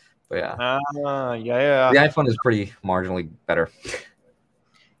 But yeah. The iPhone is pretty marginally better.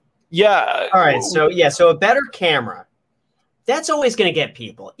 Yeah. All right. So a better camera. That's always going to get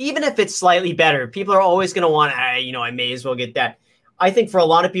people, even if it's slightly better. People are always going to want. I may as well get that. I think for a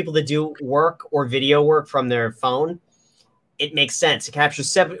lot of people that do work or video work from their phone, it makes sense. It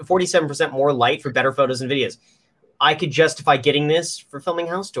captures 47% more light for better photos and videos. I could justify getting this for filming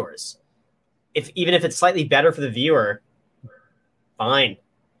house tours. Even if it's slightly better for the viewer, fine.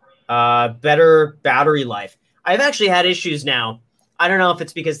 Better battery life. I've actually had issues now. I don't know if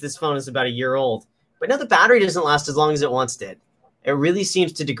it's because this phone is about a year old, but now the battery doesn't last as long as it once did. It really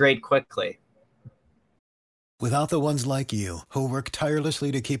seems to degrade quickly. Without the ones like you, who work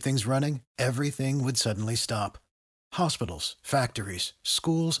tirelessly to keep things running, everything would suddenly stop. Hospitals, factories,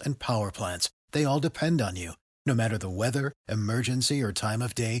 schools, and power plants, they all depend on you. No matter the weather, emergency, or time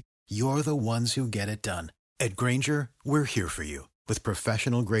of day, you're the ones who get it done. At Grainger, we're here for you with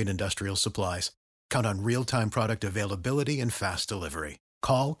professional-grade industrial supplies. Count on real-time product availability and fast delivery.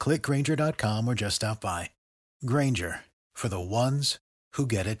 Call, clickgrainger.com, or just stop by. Grainger, for the ones who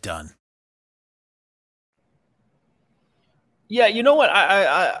get it done. Yeah, you know what?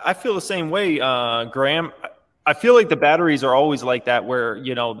 I feel the same way, Graham. I feel like the batteries are always like that where,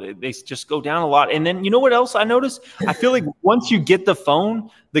 they just go down a lot. And then you know what else I noticed? I feel like once you get the phone,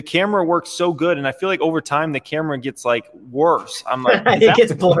 the camera works so good. And I feel like over time, the camera gets worse. I'm like, it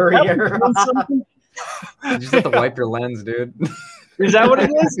gets blurrier. You just have to wipe your lens, dude. Is that what it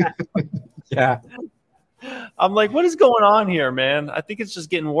is? Yeah. I'm like, what is going on here, man? I think it's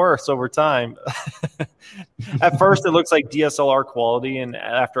just getting worse over time. At first, it looks like DSLR quality, and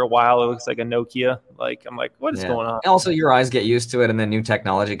after a while, it looks like a Nokia. I'm like, what is going on? And also, your eyes get used to it, and then new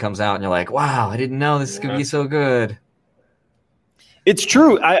technology comes out, and you're like, wow, I didn't know this could be so good. It's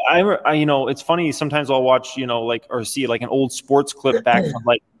true. I you know, it's funny. Sometimes I'll watch, you know, like, or see like an old sports clip back from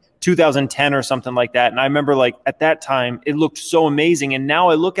like 2010 or something like that. And I remember like at that time it looked so amazing. And now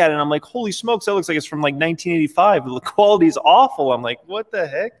I look at it and I'm like, holy smokes, that looks like it's from like 1985. The quality is awful. I'm like, what the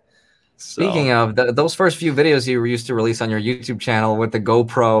heck? Speaking of those first few videos you used to release on your YouTube channel with the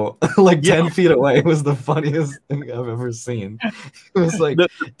GoPro like 10 feet away was the funniest thing I've ever seen. It was like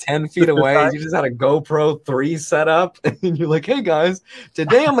 10 feet away. You just had a GoPro 3 set up and you're like, hey guys,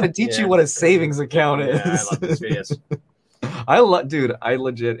 today I'm going to teach you what a savings account is. I love those videos. Dude, I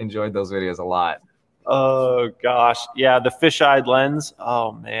legit enjoyed those videos a lot. Oh gosh. Yeah. The fisheye lens.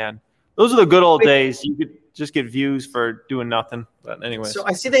 Oh man. Those are the good old days. You could just get views for doing nothing. But anyway. So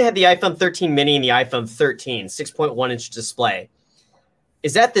I see they had the iPhone 13 mini and the iPhone 13, 6.1 inch display.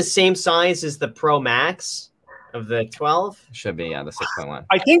 Is that the same size as the Pro Max of the 12? Should be, yeah, the 6.1.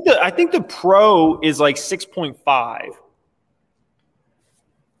 I think the Pro is like 6.5.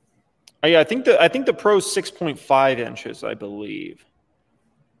 Yeah, I think the Pro is 6.5 inches, I believe.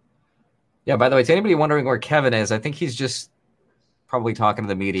 Yeah, by the way, to anybody wondering where Kevin is, I think he's just probably talking to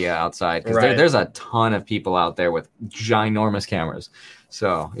the media outside because there's a ton of people out there with ginormous cameras.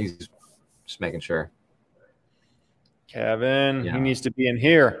 So he's just making sure. Kevin, he needs to be in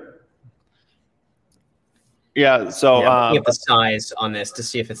here. Yeah, so looking at the size on this to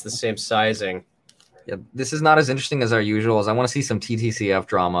see if it's the same sizing. Yeah, this is not as interesting as our usuals. I want to see some TTCF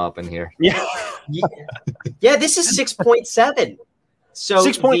drama up in here. Yeah. Yeah, this is 6.7. So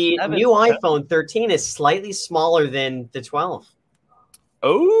the new iPhone 13 is slightly smaller than the 12.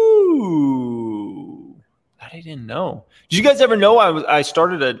 Oh, that I didn't know. Did you guys ever know I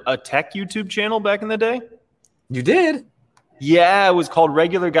started a tech YouTube channel back in the day? You did? Yeah, it was called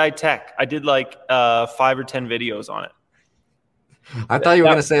Regular Guy Tech. I did like 5 or 10 videos on it. I thought you were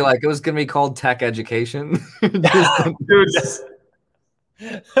going to say like it was going to be called Tech Education. Dude,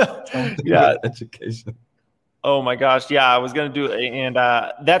 yeah, education. Oh my gosh, yeah, I was gonna do it, and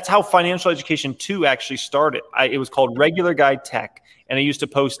that's how Financial Education 2 actually started. It was called Regular Guy Tech, and I used to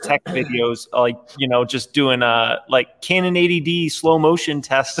post tech videos, like, you know, just doing like Canon 80D slow motion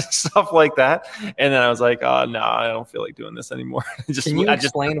tests and stuff like that. And then I was like, oh no, I don't feel like doing this anymore. Can you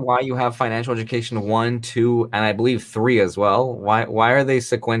explain why you have Financial Education 1, 2, and I believe 3 as well? Why are they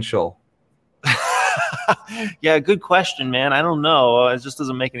sequential? Yeah, good question, man. I don't know. It just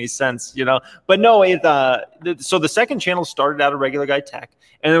doesn't make any sense, you know. But no, so the second channel started out a Regular Guy Tech,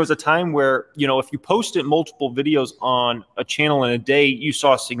 and there was a time where, you know, if you posted multiple videos on a channel in a day, you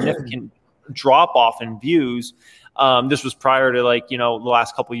saw a significant drop off in views. This was prior to, like, you know, the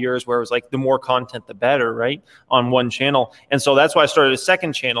last couple of years where it was like the more content, the better, right, on one channel. And so that's why I started a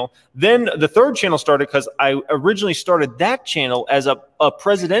second channel. Then the third channel started because I originally started that channel as a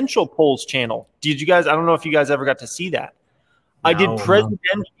presidential polls channel. Did you guys, I don't know if you guys ever got to see that. I did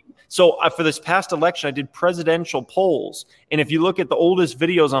presidential. So for this past election, I did presidential polls. And if you look at the oldest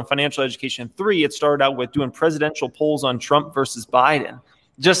videos on Financial Education 3, it started out with doing presidential polls on Trump versus Biden,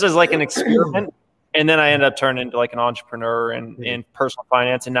 just as like an experiment. And then I ended up turning into like an entrepreneur in personal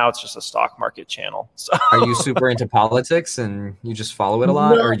finance, and now it's just a stock market channel. So are you super into politics and you just follow it a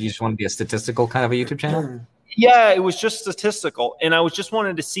lot, or you just want to be a statistical kind of a YouTube channel? Yeah, it was just statistical, and I was just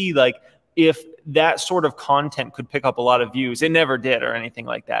wanted to see like if that sort of content could pick up a lot of views. It never did or anything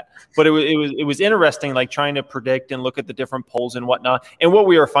like that, but it was interesting, like trying to predict and look at the different polls and whatnot. And what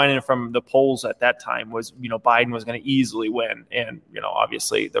we were finding from the polls at that time was, you know, Biden was going to easily win, and, you know,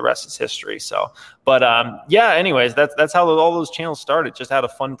 obviously the rest is history. So, but yeah, anyways, that's how all those channels started, just out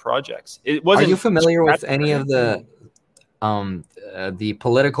of fun projects. It wasn't. Are you familiar with any of the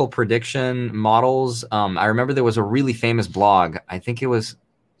political prediction models? I remember there was a really famous blog. I think it was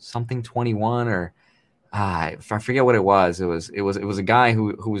something 21, or I forget what it was. It was a guy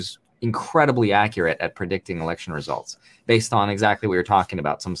who was incredibly accurate at predicting election results based on exactly what you're talking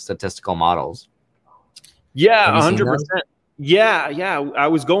about, some statistical models. Yeah, 100%. Yeah. I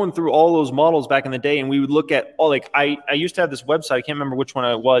was going through all those models back in the day, and we would look at all, like, I used to have this website. I can't remember which one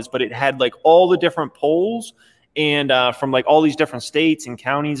it was, but it had like all the different polls and from like all these different states and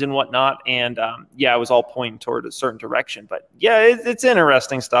counties and whatnot. And yeah, it was all pointing toward a certain direction. But yeah, it's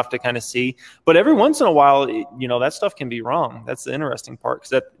interesting stuff to kind of see. But every once in a while, you know, that stuff can be wrong. That's the interesting part,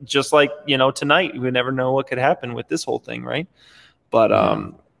 because that, just like, you know, tonight, we never know what could happen with this whole thing, right? But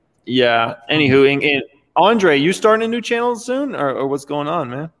yeah. Anywho, and Andre, you starting a new channel soon, or what's going on,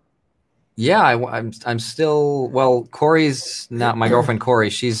 man? Yeah, I'm still, well, Corey's not my girlfriend. Corey,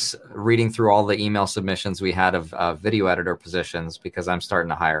 she's reading through all the email submissions we had of video editor positions, because I'm starting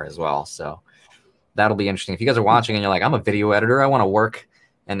to hire as well. So that'll be interesting. If you guys are watching and you're like, I'm a video editor, I want to work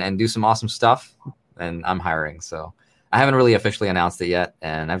and do some awesome stuff, and I'm hiring. So I haven't really officially announced it yet,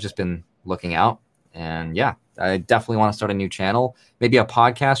 and I've just been looking out. And yeah, I definitely want to start a new channel, maybe a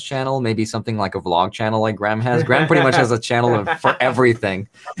podcast channel, maybe something like a vlog channel like Graham has. Graham pretty much has a channel for everything.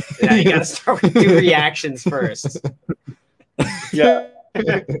 Yeah, you gotta start with do reactions first. Yeah.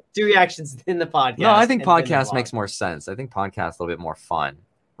 Do reactions in the podcast. No, I think and then the podcast vlog. makes more sense. I think podcast a little bit more fun.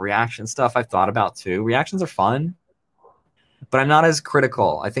 Reaction stuff I've thought about too. Reactions are fun, but I'm not as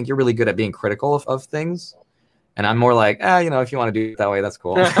critical. I think you're really good at being critical of things. And I'm more like, if you want to do it that way, that's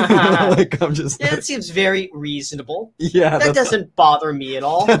cool. Like, I'm just. Yeah, it seems very reasonable. Yeah, That doesn't bother me at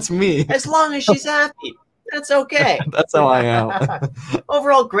all. That's me. As long as she's happy, that's okay. That's how I am.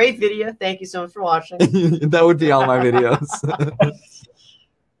 Overall, great video. Thank you so much for watching. That would be all my videos.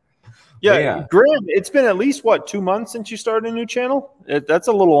 Yeah, Graham, it's been at least, 2 months since you started a new channel? That's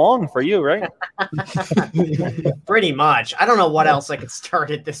a little long for you, right? Pretty much. I don't know what else I could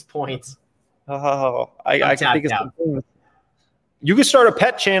start at this point. Oh, I can tapped think of out. something. You could start a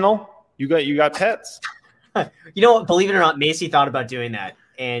pet channel. You got pets. You know what? Believe it or not, Macy thought about doing that.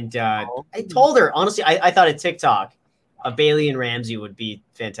 And I told her, honestly, I thought a TikTok, a Bailey and Ramsey would be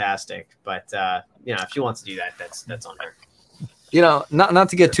fantastic. But, if she wants to do that, that's on her. Not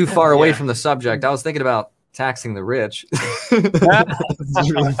to get too far away from the subject, I was thinking about taxing the rich.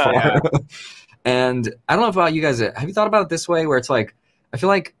 It's really far. And I don't know about you guys. Have you thought about it this way where it's like, I feel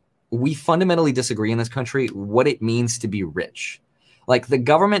like we fundamentally disagree in this country what it means to be rich. Like the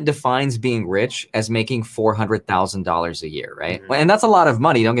government defines being rich as making $400,000 a year, right? Mm-hmm. And that's a lot of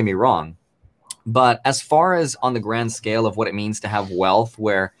money, don't get me wrong. But as far as on the grand scale of what it means to have wealth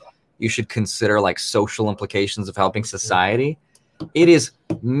where you should consider like social implications of helping society, it is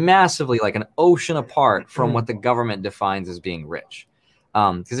massively like an ocean apart from what the government defines as being rich.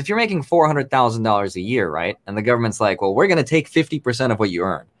 Because if you're making $400,000 a year, right, and the government's like, well, we're going to take 50% of what you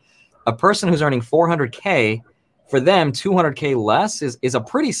earn. A person who's earning $400K, for them, $200K less is a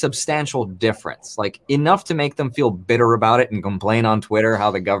pretty substantial difference, like enough to make them feel bitter about it and complain on Twitter how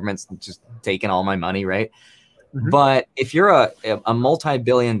the government's just taking all my money, right? Mm-hmm. But if you're a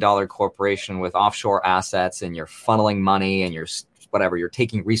multi-billion-dollar corporation with offshore assets and you're funneling money and you're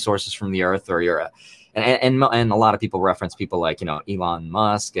taking resources from the earth, or you're and a lot of people reference people like Elon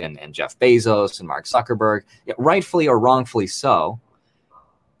Musk and Jeff Bezos and Mark Zuckerberg, rightfully or wrongfully so.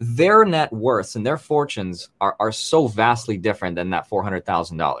 Their net worths and their fortunes are so vastly different than that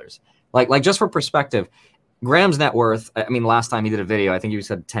 $400,000. Like just for perspective, Graham's net worth, I mean, last time he did a video, I think you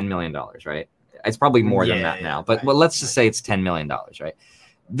said $10 million, right? It's probably more than that now, but let's just say it's $10 million, right?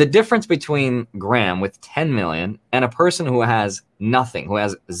 The difference between Graham with 10 million and a person who has nothing, who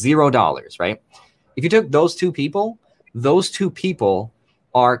has $0, right? If you took those two people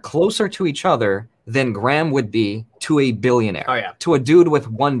are closer to each other than Graham would be to a billionaire. Oh, yeah. To a dude with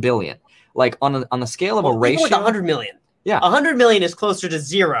 1 billion. Like on the scale of a ratio. With 100 million. Yeah. 100 million is closer to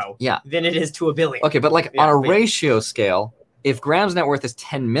zero than it is to a billion. Okay, but on a ratio scale, if Graham's net worth is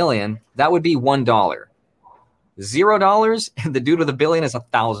 10 million, that would be $1. $0, and the dude with $1 billion is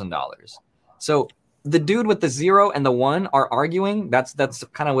 $1,000. So the dude with the 0 and the 1 are arguing. That's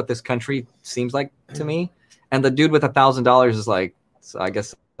kind of what this country seems like to me. And the dude with $1,000 is like, so I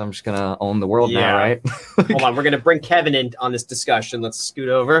guess I'm just gonna own the world now, right? Hold on, we're gonna bring Kevin in on this discussion. Let's scoot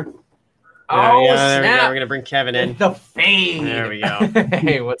over. Oh, there we go. snap. We're gonna bring Kevin in. The fade. There we go.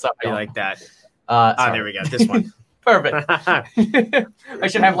 Hey, what's up? I like that. There we go. This one. Perfect. I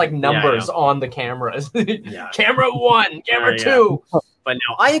should have like numbers on the cameras. Camera 1, camera 2. But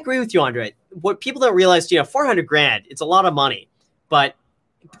no, I agree with you, Andre. What people don't realize, $400,000, it's a lot of money, but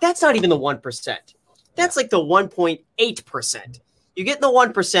that's not even the 1%. That's like the 1.8%. You get the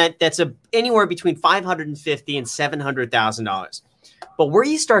 1%, that's anywhere between $550,000 and $700,000. But where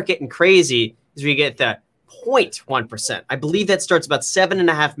you start getting crazy is where you get the 0.1%. I believe that starts about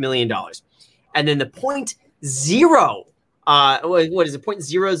 $7.5 million. And then the 0.0, what is it,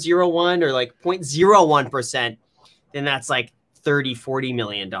 0.001 or like 0.01%, then that's like $30-40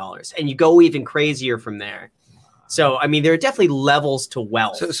 million. And you go even crazier from there. So, I mean, there are definitely levels to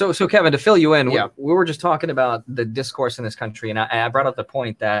wealth. So Kevin, to fill you in, we were just talking about the discourse in this country, and I brought up the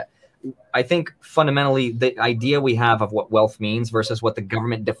point that I think fundamentally the idea we have of what wealth means versus what the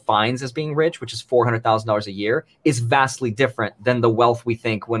government defines as being rich, which is $400,000 a year, is vastly different than the wealth we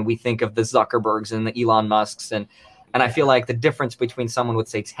think when we think of the Zuckerbergs and the Elon Musks. And I feel like the difference between someone with,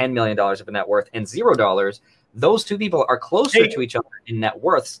 say, $10 million of a net worth and $0, those two people are closer to each other in net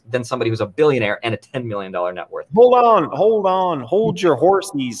worths than somebody who's a billionaire and a $10 million net worth. Hold on. Hold your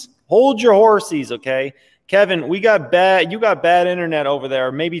horsies. Okay. Kevin, you got bad internet over there.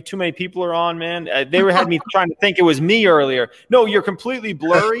 Maybe too many people are on, man. Had me trying to think it was me earlier. No, you're completely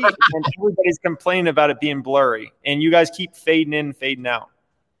blurry, and everybody's complaining about it being blurry. And you guys keep fading in, fading out.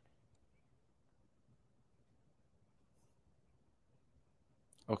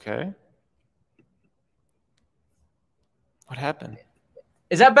 Okay. What happened?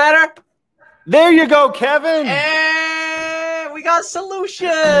 Is that better? There you go, Kevin. Hey, we got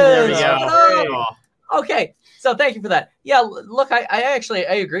solutions. There we go. Okay, so thank you for that. Yeah, look, I actually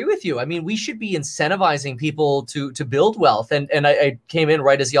agree with you. I mean, we should be incentivizing people to build wealth, and I came in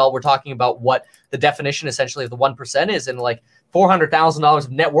right as y'all were talking about what the definition essentially of the 1% is, and like $400,000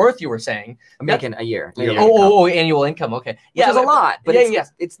 of net worth. You were saying I'm making a year. Annual income. Okay, yeah, it's a lot, but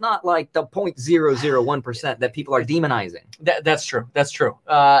it's not like the 0.001% that people are demonizing. That's true. That's true.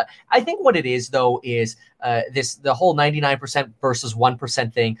 I think what it is though is the whole 99% versus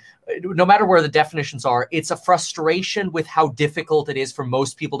 1% thing. No matter where the definitions are, it's a frustration with how difficult it is for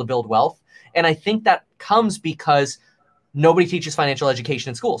most people to build wealth, and I think that comes because nobody teaches financial education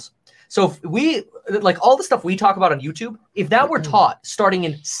in schools. So if we, like all the stuff we talk about on YouTube, if that were taught starting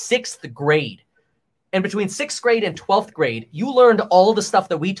in 6th grade, and between 6th grade and 12th grade, you learned all the stuff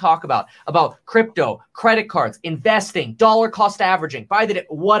that we talk about crypto, credit cards, investing, dollar cost averaging, buy the dip,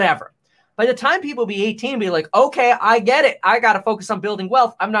 whatever. By the time people be 18, be like, okay, I get it. I got to focus on building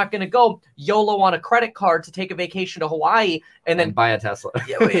wealth. I'm not going to go YOLO on a credit card to take a vacation to Hawaii and then buy a Tesla.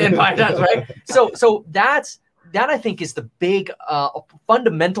 and buy a Tesla, right? So that I think is the big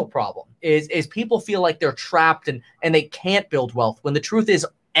fundamental problem is people feel like they're trapped and they can't build wealth when the truth is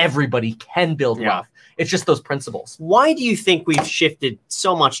everybody can build wealth. It's just those principles. Why do you think we've shifted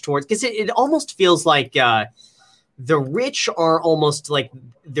so much towards, because it almost feels like the rich are almost like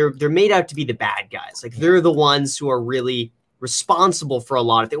they're made out to be the bad guys. Like they're the ones who are really responsible for a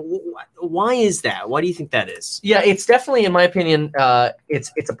lot of things. Why is that? Why do you think that is? Yeah, it's definitely, in my opinion,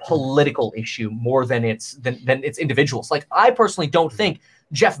 it's a political issue more than it's individuals. Like I personally don't think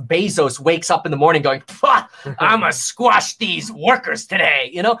Jeff Bezos wakes up in the morning going, I'm gonna squash these workers today.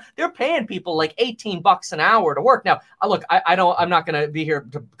 You know, they're paying people like $18 an hour to work. Now, look, I'm not gonna be here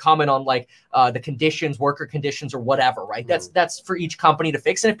to comment on like the conditions, worker conditions or whatever, right? That's for each company to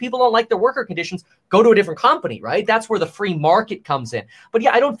fix. And if people don't like their worker conditions, go to a different company, right? That's where the free market comes in. But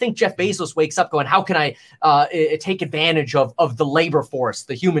yeah, I don't think Jeff Bezos wakes up going, how can I take advantage of the labor force,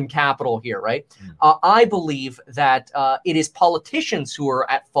 the human capital here, right? I believe that it is politicians who are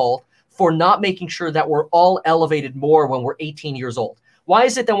at fault for not making sure that we're all elevated more when we're 18 years old. Why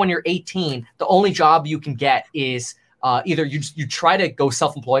is it that when you're 18, the only job you can get is either you try to go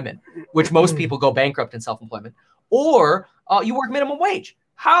self-employment, which most people go bankrupt in self-employment, or you work minimum wage.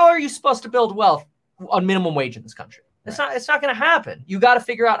 How are you supposed to build wealth on minimum wage in this country? It's not going to happen. You got to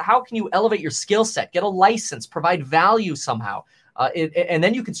figure out how can you elevate your skill set, get a license, provide value somehow, and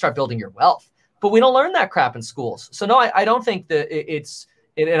then you can start building your wealth. But we don't learn that crap in schools. So no, I don't think that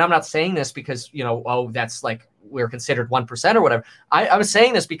and I'm not saying this because, that's like we're considered 1% or whatever. I was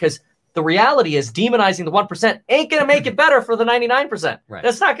saying this because the reality is demonizing the 1% ain't going to make it better for the 99%. Right.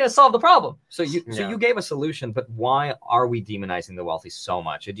 That's not going to solve the problem. So you gave a solution, but why are we demonizing the wealthy so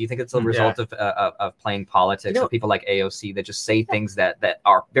much? Do you think it's a result of playing politics, of people like AOC that just say things that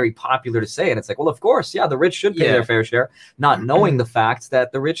are very popular to say? And it's like, well, of course, the rich should pay their fair share, not knowing the fact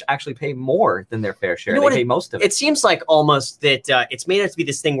that the rich actually pay more than their fair share. They pay most of it. It seems like almost that it's made out to be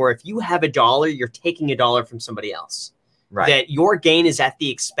this thing where if you have $1, you're taking $1 from somebody else. Right. That your gain is at the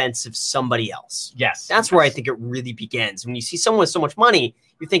expense of somebody else. Yes. That's where I think it really begins. When you see someone with so much money,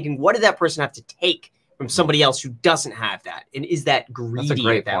 you're thinking, what did that person have to take from somebody else who doesn't have that? And is that greedy? That's a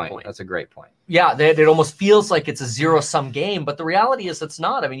great at that point. That's a great point. Yeah, it almost feels like it's a zero-sum game, but the reality is it's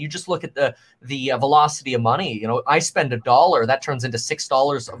not. I mean, you just look at the velocity of money. I spend $1, that turns into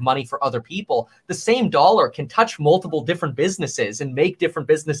 $6 of money for other people. The same dollar can touch multiple different businesses and make different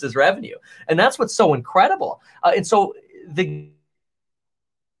businesses revenue. And that's what's so incredible. And so the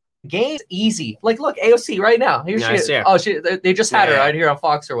game's easy. Like, look, AOC right now. Here she is. Oh, they just had her right here on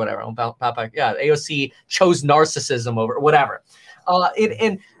Fox or whatever. AOC chose narcissism over whatever.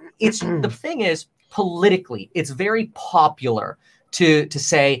 And it's the thing is, politically, it's very popular to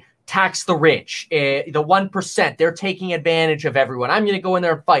say tax the rich, the 1%. They're taking advantage of everyone. I'm going to go in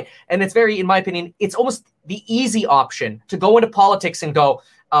there and fight. And it's very, in my opinion, it's almost the easy option to go into politics and go,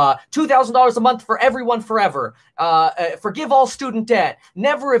 $2,000 a month for everyone forever. Forgive all student debt.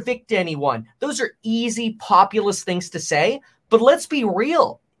 Never evict anyone. Those are easy, populist things to say, but let's be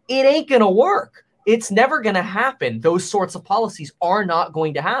real. It ain't going to work. It's never going to happen. Those sorts of policies are not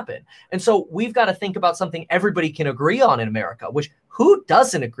going to happen. And so we've got to think about something everybody can agree on in America, which who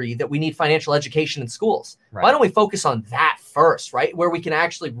doesn't agree that we need financial education in schools? Right. Why don't we focus on that first, right? Where we can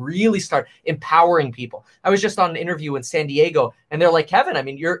actually really start empowering people. I was just on an interview in San Diego, and they're like, Kevin, I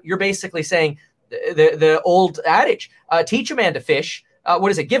mean, you're basically saying the old adage, teach a man to fish.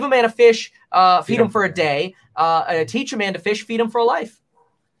 What is it? Give a man a fish, feed him for a day, teach a man to fish, feed him for a life.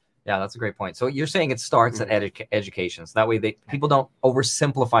 Yeah, that's a great point. So you're saying it starts at education. So that way people don't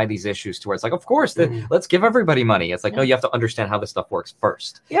oversimplify these issues to where it's like, of course, let's give everybody money. It's like, no, you have to understand how this stuff works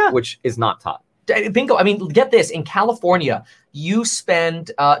first, which is not taught. Bingo. I mean, get this. In California, you spend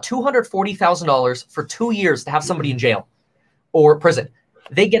 $240,000 for 2 years to have somebody in jail or prison.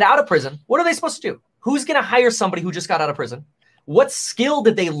 They get out of prison. What are they supposed to do? Who's going to hire somebody who just got out of prison? What skill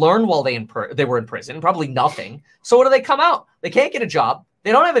did they learn while they were in prison? Probably nothing. So what do they come out? They can't get a job.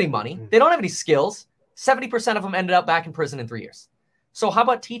 They don't have any money. They don't have any skills. 70% of them ended up back in prison in 3 years. So how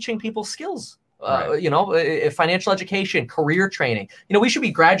about teaching people skills? Financial education, career training. We should be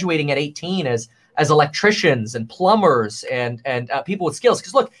graduating at 18 as electricians and plumbers and people with skills.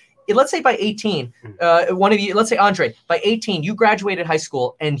 Because look, let's say by 18, one of you, let's say Andre, by 18, you graduated high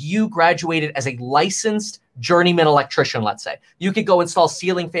school and you graduated as a licensed journeyman electrician, let's say. You could go install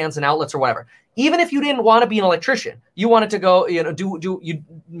ceiling fans and outlets or whatever. Even if you didn't want to be an electrician, you wanted to go, do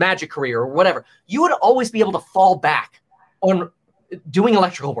magic career or whatever, you would always be able to fall back on doing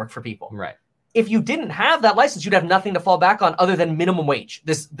electrical work for people. Right. If you didn't have that license, you'd have nothing to fall back on other than minimum wage,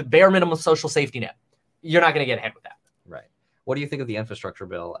 the bare minimum social safety net. You're not going to get ahead with that. Right. What do you think of the infrastructure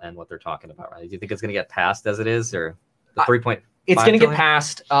bill and what they're talking about? Right? Do you think it's going to get passed as it is, or the 3.5? It's going to get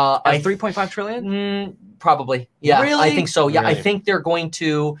passed. 3.5 trillion? Probably. Yeah, really? I think so. Yeah, really? I think they're going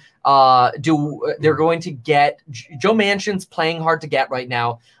to they're going to get Joe Manchin's playing hard to get right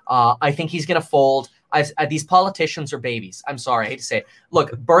now. I think he's going to fold. These politicians are babies. I'm sorry, I hate to say it.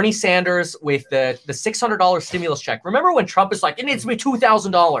 Look, Bernie Sanders with the $600 stimulus check. Remember when Trump is like, it needs to be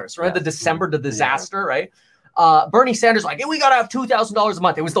 $2,000, right? The December disaster, right? Bernie Sanders like, hey, we got to have $2,000 a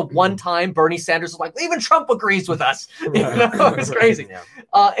month. It was the one time Bernie Sanders was like, even Trump agrees with us. It's crazy.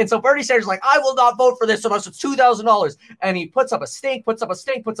 And so Bernie Sanders is like, I will not vote for this unless it's $2,000. And he puts up a stink.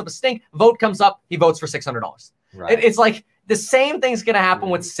 Vote comes up. He votes for $600. Right. It's like the same thing's going to happen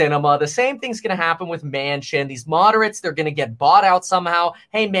with Sinema. The same thing's going to happen with Manchin. These moderates, they're going to get bought out somehow.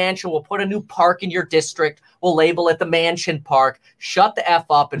 Hey, Manchin, we'll put a new park in your district. We'll label it the Manchin Park. Shut the F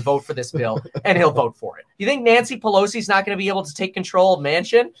up and vote for this bill. And he'll vote for it. You think Nancy Pelosi's not going to be able to take control of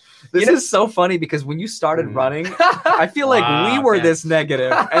Manchin? This is so funny because when you started running, I feel like we were this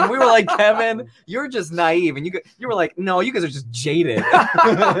negative. And we were like, Kevin, you're just naive. And you were like, no, you guys are just jaded.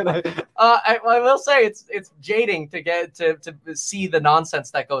 I will say it's jading to get to see the nonsense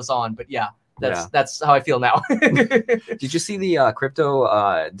that goes on. But yeah. That's how I feel now. Did you see the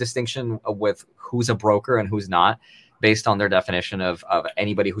crypto distinction with who's a broker and who's not, based on their definition of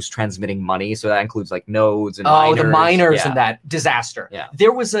anybody who's transmitting money? So that includes like nodes and miners. The miners and that disaster. Yeah.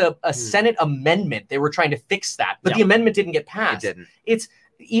 There was a Senate amendment. They were trying to fix that, but the amendment didn't get passed. It didn't. It's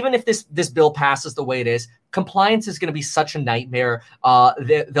even if this bill passes the way it is, compliance is going to be such a nightmare.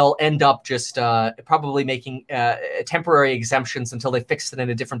 They'll end up just probably making temporary exemptions until they fix it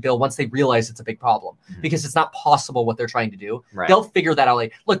in a different bill once they realize it's a big problem, because it's not possible what they're trying to do. Right. They'll figure that out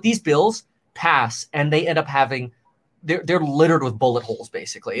later. Look, these bills pass and they end up having they're littered with bullet holes.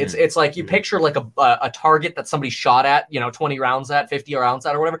 Basically, it's like you picture like a target that somebody shot at, 20 rounds at, 50 rounds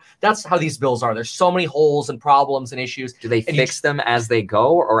at, or whatever. That's how these bills are. There's so many holes and problems and issues. Do they fix them as they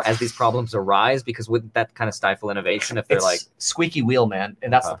go, or as these problems arise? Because wouldn't that kind of stifle innovation if they're like squeaky wheel, man?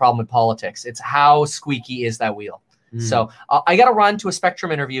 And that's the problem with politics. It's how squeaky is that wheel. So I got to run to a Spectrum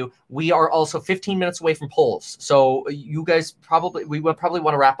interview. We are also 15 minutes away from polls. So you guys we would probably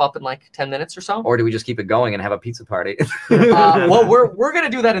want to wrap up in like 10 minutes or so. Or do we just keep it going and have a pizza party? Well, we're going to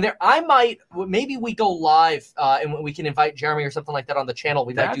do that in there. Maybe we go live and we can invite Jeremy or something like that on the channel.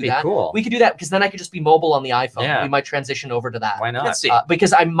 Might do that. Cool. We could do that because then I could just be mobile on the iPhone. Yeah. We might transition over to that. Why not? Let's see.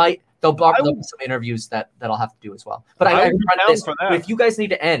 Because there'll be some interviews that I'll have to do as well. But if you guys need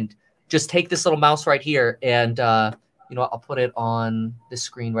to end, just take this little mouse right here and I'll put it on this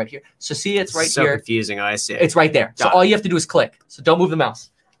screen right here. So see, it's right here. So confusing. I see. It's right there. So all you have to do is click. So don't move the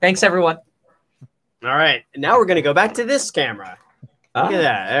mouse. Thanks, everyone. All right. Now we're going to go back to this camera. Look at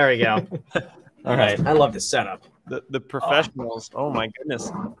that. There we go. All right. I love this setup. The professionals. Oh my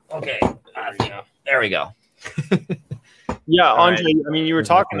goodness. Okay. There we go. Yeah, Andre, right. I mean, you were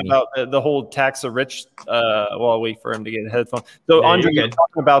talking about the whole tax the rich. I'll wait for him to get a headphone. So, Andre, you were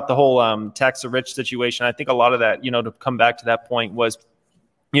talking about the whole tax the rich situation. I think a lot of that, to come back to that point, was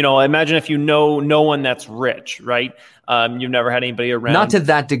You know, imagine if you know no one that's rich, right? You've never had anybody around. Not to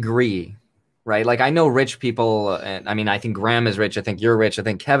that degree, right? Like I know rich people, and I mean, I think Graham is rich. I think you're rich. I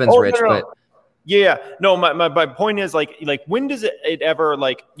think Kevin's rich, no. but Yeah, no, my point is like when does it ever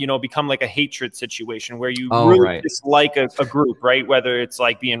like, you know, become like a hatred situation where you really dislike a group, right? Whether it's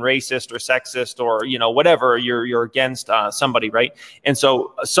like being racist or sexist or, you know, whatever, you're against somebody, right? And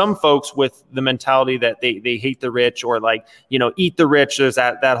so some folks with the mentality that they hate the rich or like, you know, eat the rich, there's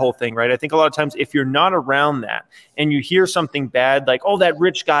that whole thing, right? I think a lot of times if you're not around that and you hear something bad, like, oh, that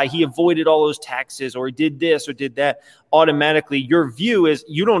rich guy, he avoided all those taxes or he did this or did that, automatically your view is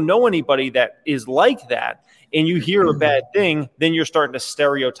you don't know anybody that is like that, and you hear a bad thing, then you're starting to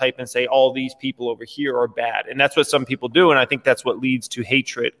stereotype and say all these people over here are bad, and that's what some people do, and I think that's what leads to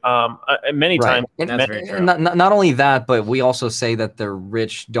hatred many times. And not only that, but we also say that the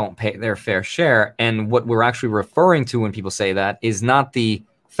rich don't pay their fair share, and what we're actually referring to when people say that is not the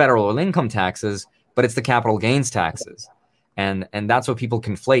federal income taxes, but it's the capital gains taxes. And that's what people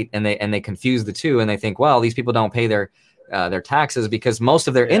conflate, and they confuse the two, and they think, well, these people don't pay their taxes because most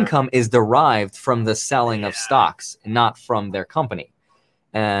of their income is derived from the selling of stocks, not from their company.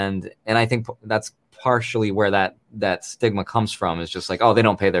 And I think that's partially where that stigma comes from. Is just like, oh, they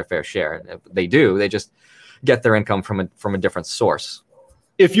don't pay their fair share. They do. They just get their income from a different source.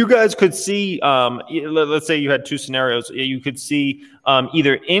 If you guys could see, let's say you had two scenarios, you could see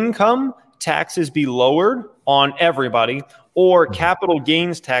either income taxes be lowered on everybody or capital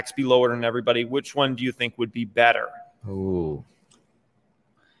gains tax be lowered on everybody. Which one do you think would be better? Ooh,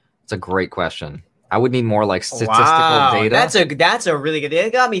 it's a great question. I would need more like statistical data. That's a really good.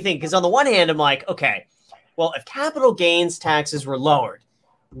 It got me thinking, because on the one hand, I'm like, okay, well, if capital gains taxes were lowered,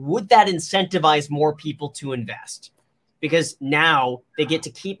 would that incentivize more people to invest? Because now they get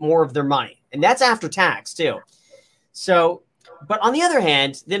to keep more of their money, and that's after tax too. So, but on the other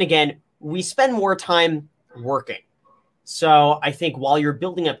hand, then again, we spend more time working. So I think while you're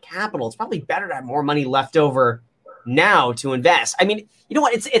building up capital, it's probably better to have more money left over now to invest. I mean, you know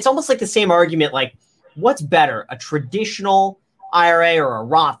what? It's almost like the same argument. Like, what's better, a traditional IRA or a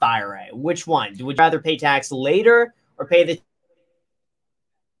Roth IRA? Which one? Would you rather pay tax later or pay the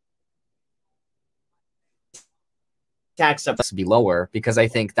tax up to be lower? Because I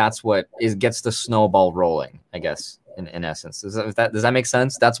think that's what gets the snowball rolling, I guess. In essence, does that make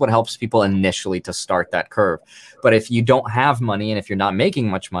sense? That's what helps people initially to start that curve. But if you don't have money and if you're not making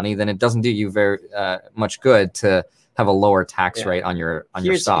much money, then it doesn't do you very much good to have a lower tax rate on your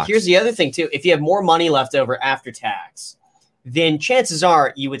stocks. Here's the other thing too: if you have more money left over after tax, then chances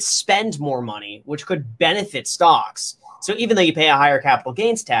are you would spend more money, which could benefit stocks. So even though you pay a higher capital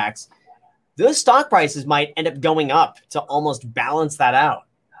gains tax, those stock prices might end up going up to almost balance that out.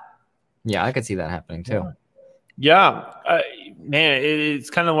 Yeah, I could see that happening too. Yeah, man, it's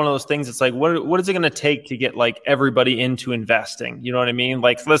kind of one of those things. It's like, what is it going to take to get like everybody into investing? You know what I mean?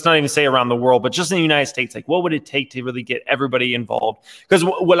 Like, let's not even say around the world, but just in the United States, like, what would it take to really get everybody involved? Because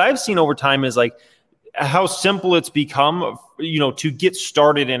what I've seen over time is like how simple it's become, you know, to get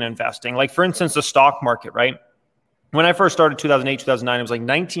started in investing. Like, for instance, the stock market, right? When I first started 2008, 2009, it was like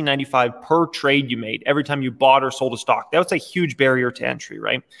 $19.95 per trade you made every time you bought or sold a stock. That was a huge barrier to entry,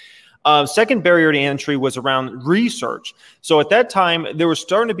 right? Second barrier to entry was around research. So at that time, there was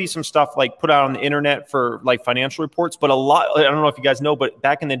starting to be some stuff like put out on the internet for like financial reports, but a lot, I don't know if you guys know, but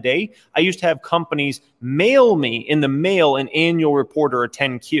back in the day, I used to have companies mail me in the mail an annual report or a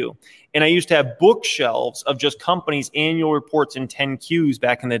 10Q. And I used to have bookshelves of just companies' annual reports and 10Qs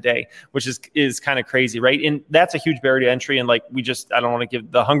back in the day, which is kind of crazy, right? And that's a huge barrier to entry. And like I don't want to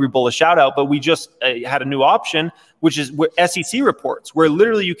give the Hungry Bull a shout out, but we just had a new option, which is SEC reports, where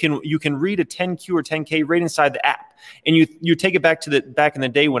literally you can read a 10Q or 10K right inside the app. And you take it back in the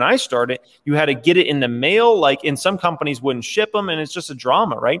day when I started, you had to get it in the mail. Like, in some companies wouldn't ship them, and it's just a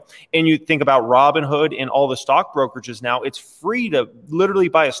drama, right? And you think about Robinhood and all the stock brokerages now, it's free to literally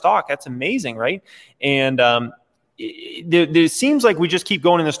buy a stock. That's amazing, right? And there seems like we just keep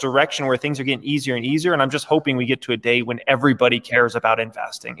going in this direction where things are getting easier and easier. And I'm just hoping we get to a day when everybody cares about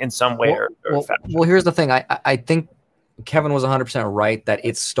investing in some way or fashion. Well, here's the thing. I think Kevin was 100% right that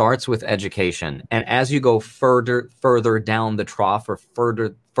it starts with education. And as you go further down the trough, or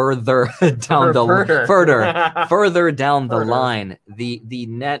further down the line, the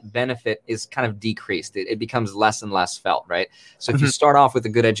net benefit is kind of decreased. It becomes less and less felt, right? So if you start off with a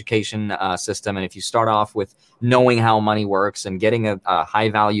good education system, and if you start off with knowing how money works and getting a high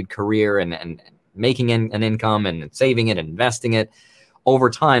valued career and making an income and saving it and investing it,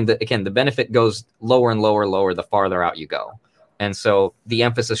 over time, the benefit goes lower and lower the farther out you go. And so the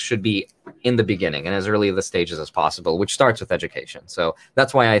emphasis should be in the beginning and as early of the stages as possible, which starts with education. So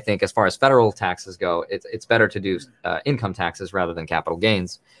that's why I think as far as federal taxes go, it's better to do income taxes rather than capital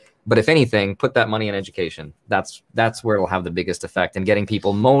gains. But if anything, put that money in education. That's where it'll have the biggest effect in getting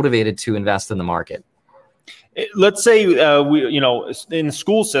people motivated to invest in the market. Let's say in the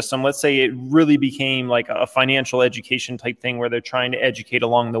school system, let's say it really became like a financial education type thing where they're trying to educate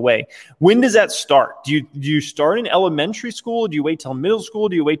along the way. When does that start? Do you start in elementary school? Do you wait till middle school?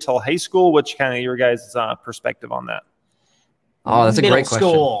 Do you wait till high school? What's kind of your guys' perspective on that? Oh, that's a great question.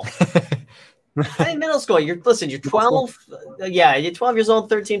 I think middle school, you're 12. You're 12 years old,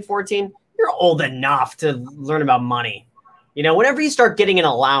 13, 14. You're old enough to learn about money. Whenever you start getting an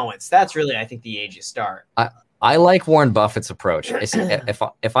allowance, that's really, I think, the age you start. I like Warren Buffett's approach.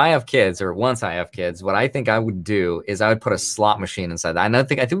 If I have kids, or once I have kids, what I think I would do is I would put a slot machine inside that. I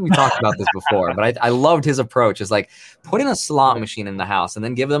think we talked about this before, but I loved his approach. Is like put in a slot machine in the house and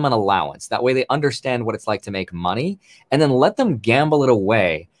then give them an allowance. That way they understand what it's like to make money, and then let them gamble it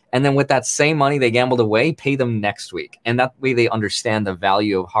away. And then with that same money they gambled away, pay them next week. And that way they understand the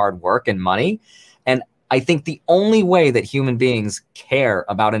value of hard work and money. And I think the only way that human beings care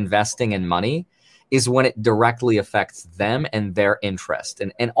about investing in money is when it directly affects them and their interest.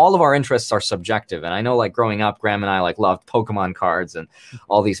 And all of our interests are subjective. And I know, like, growing up, Graham and I loved Pokemon cards and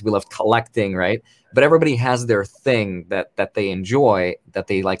all these, we loved collecting, right? But everybody has their thing that they enjoy, that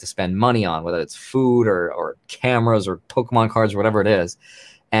they like to spend money on, whether it's food or cameras or Pokemon cards or whatever it is.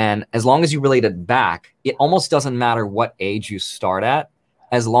 And as long as you relate it back, it almost doesn't matter what age you start at,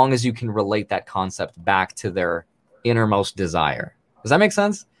 as long as you can relate that concept back to their innermost desire. Does that make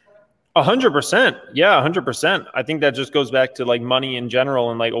sense? 100%. Yeah, 100%. I think that just goes back to like money in general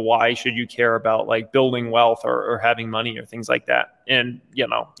and like why should you care about like building wealth or having money or things like that. And,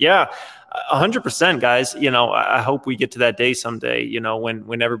 100%, guys. I hope we get to that day someday,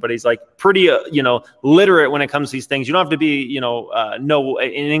 when everybody's like pretty, literate when it comes to these things. You don't have to be, know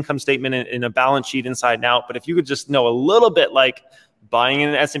an income statement and a balance sheet inside and out. But if you could just know a little bit, like buying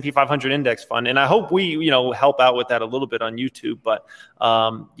an S&P 500 index fund. And I hope we, help out with that a little bit on YouTube. But,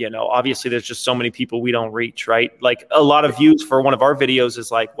 obviously there's just so many people we don't reach, right? Like a lot of views for one of our videos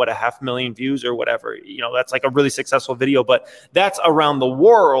is like, 500,000 views or whatever. That's like a really successful video, but that's around the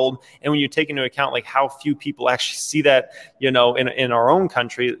world. And when you take into account like how few people actually see that, in our own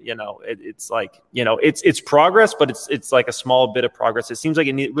country, it's like, it's progress, but it's like a small bit of progress. It seems like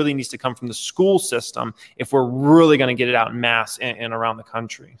it really needs to come from the school system if we're really going to get it out in mass and around the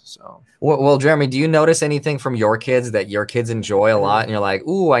country. So, well, Jeremy, do you notice anything from your kids that your kids enjoy a lot? And you're like,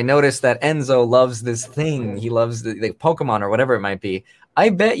 ooh, I noticed that Enzo loves this thing. He loves the Pokemon or whatever it might be. I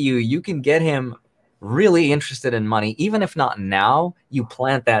bet you can get him really interested in money. Even if not now, you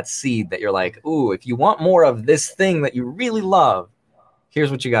plant that seed that you're like, ooh, if you want more of this thing that you really love, here's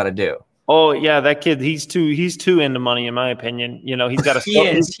what you got to do. Oh yeah, that kid, he's too into money, in my opinion. He's got a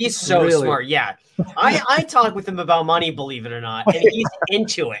he's so really smart. Yeah. I talk with him about money, believe it or not, and he's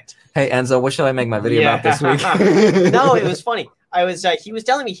into it. Hey Enzo, what should I make my video about this week? No, it was funny. He was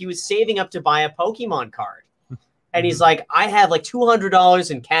telling me he was saving up to buy a Pokemon card. And he's like, I have like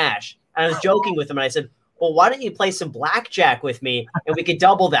 $200 in cash. And I was joking with him and I said, well, why don't you play some blackjack with me and we could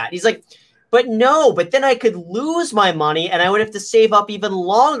double that? He's like, but then I could lose my money and I would have to save up even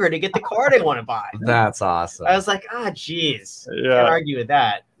longer to get the card I want to buy. That's awesome. I was like, geez. Yeah. Can't argue with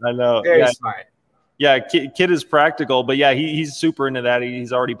that. I know. Very smart. Yeah, kid is practical, but yeah, he's super into that.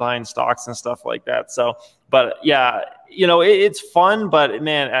 He's already buying stocks and stuff like that. So, but yeah, it's fun. But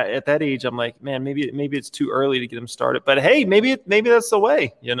man, at that age, I'm like, man, maybe it's too early to get him started. But hey, maybe that's the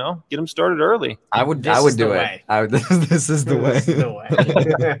way. Get him started early. I would do it. This is the way. This is the way.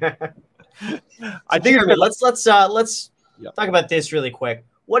 I think let's talk about this really quick.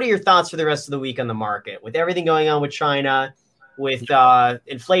 What are your thoughts for the rest of the week on the market with everything going on with China, with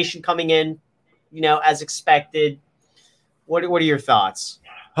inflation coming in? As expected. What are your thoughts?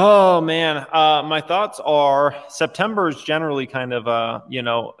 Oh man, my thoughts are September is generally kind of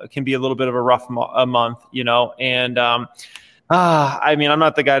can be a little bit of a rough month, and I mean, I'm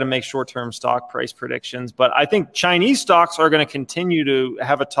not the guy to make short-term stock price predictions, but I think Chinese stocks are going to continue to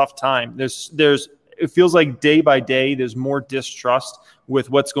have a tough time. It feels like day by day, there's more distrust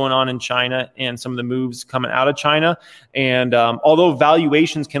with what's going on in China and some of the moves coming out of China. And although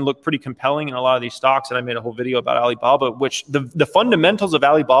valuations can look pretty compelling in a lot of these stocks, and I made a whole video about Alibaba, which the fundamentals of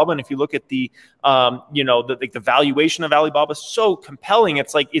Alibaba, and if you look at the valuation of Alibaba, is so compelling.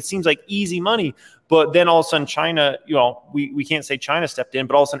 It's like, it seems like easy money. But then all of a sudden China, we can't say China stepped in,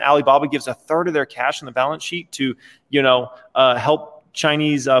 but all of a sudden Alibaba gives a third of their cash on the balance sheet to, help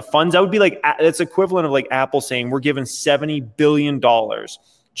Chinese funds. That would be like, it's equivalent of like Apple saying we're giving $70 billion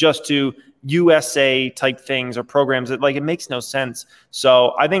just to USA type things or programs that, like, it makes no sense.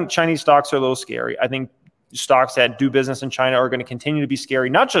 So I think Chinese stocks are a little scary. I think stocks that do business in China are going to continue to be scary,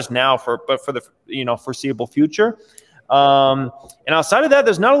 not just now but for the foreseeable future. And outside of that,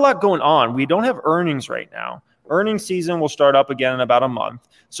 there's not a lot going on. We don't have earnings right now. Earnings season will start up again in about a month.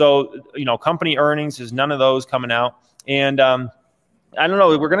 So, company earnings, there's none of those coming out. And I don't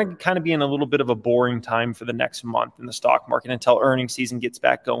know. We're going to kind of be in a little bit of a boring time for the next month in the stock market until earnings season gets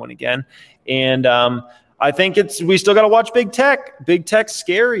back going again. And I think we still got to watch big tech. Big tech's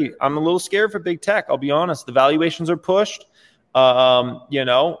scary. I'm a little scared for big tech. I'll be honest. The valuations are pushed. What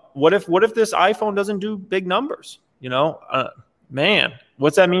if this iPhone doesn't do big numbers? Man,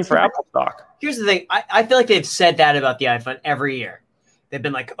 what's that mean for Apple stock? Here's the thing. I feel like they've said that about the iPhone every year. They've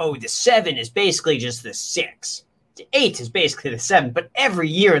been like, oh, the 7 is basically just the 6. The 8 is basically the 7. But every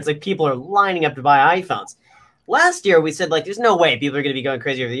year, it's like people are lining up to buy iPhones. Last year, we said, like, there's no way people are going to be going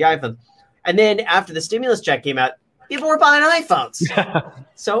crazy over the iPhone. And then after the stimulus check came out, people were buying iPhones.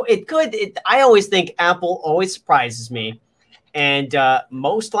 So I always think Apple always surprises me. And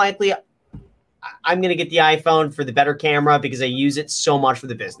most likely, I'm going to get the iPhone for the better camera because I use it so much for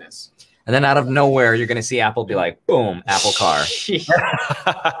the business. And then out of nowhere, you're going to see Apple be like, boom, Apple Car.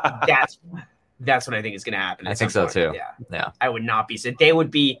 That's what I think is going to happen. I think so too. Yeah. I would not be. So they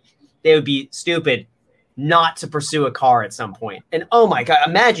would be stupid not to pursue a car at some point. And oh my God,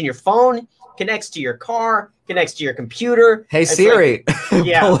 imagine your phone connects to your car, connects to your computer. Hey, Siri,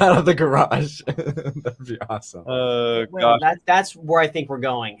 like, pull out of the garage. That'd be awesome. That's where I think we're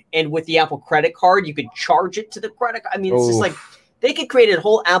going. And with the Apple credit card, you could charge it to the credit card. I mean, it's just like they could create a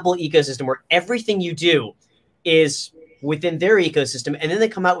whole Apple ecosystem where everything you do is within their ecosystem, and then they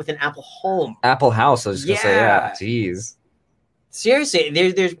come out with an Apple Home. Apple House, I was just going to say, Jeez. Seriously,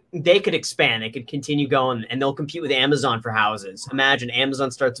 they could expand. They could continue going, and they'll compete with Amazon for houses. Imagine Amazon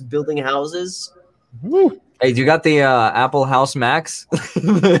starts building houses. Woo. Hey, do you got the Apple House Max?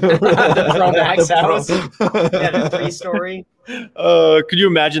 The Pro Max house? The 3-story. Could you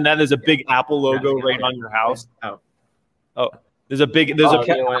imagine that? There's a big Apple logo right on your house. Oh, there's a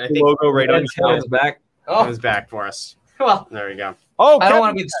logo right on your house. Back. Oh, it's back for us. Well, there we go. Oh, I don't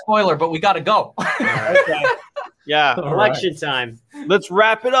want to be the spoiler, but we got to go. Okay. Yeah. Election time. Let's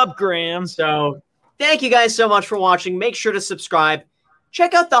wrap it up, Graham. So thank you guys so much for watching. Make sure to subscribe.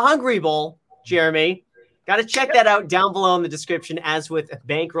 Check out the Hungry Bowl, Jeremy. Got to check that out down below in the description, as with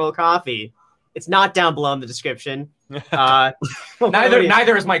Bankroll Coffee. It's not down below in the description.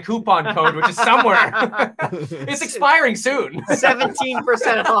 Neither is my coupon code, which is somewhere. It's expiring soon.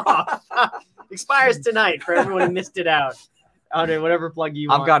 17% off. Expires tonight for everyone who missed it out. Andre, whatever plug you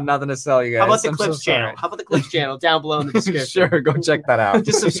want. I've got nothing to sell you guys. How about the Clips channel? How about the Clips channel down below in the description? Sure, go check that out.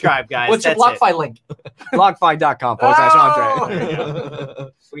 Just subscribe, guys. What's your BlockFi link?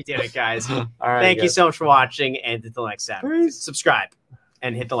 BlockFi.com/Andre. We did it, guys. All right, Thank you so much for watching, and until next time, subscribe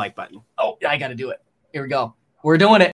and hit the like button. Oh, I got to do it. Here we go. We're doing it.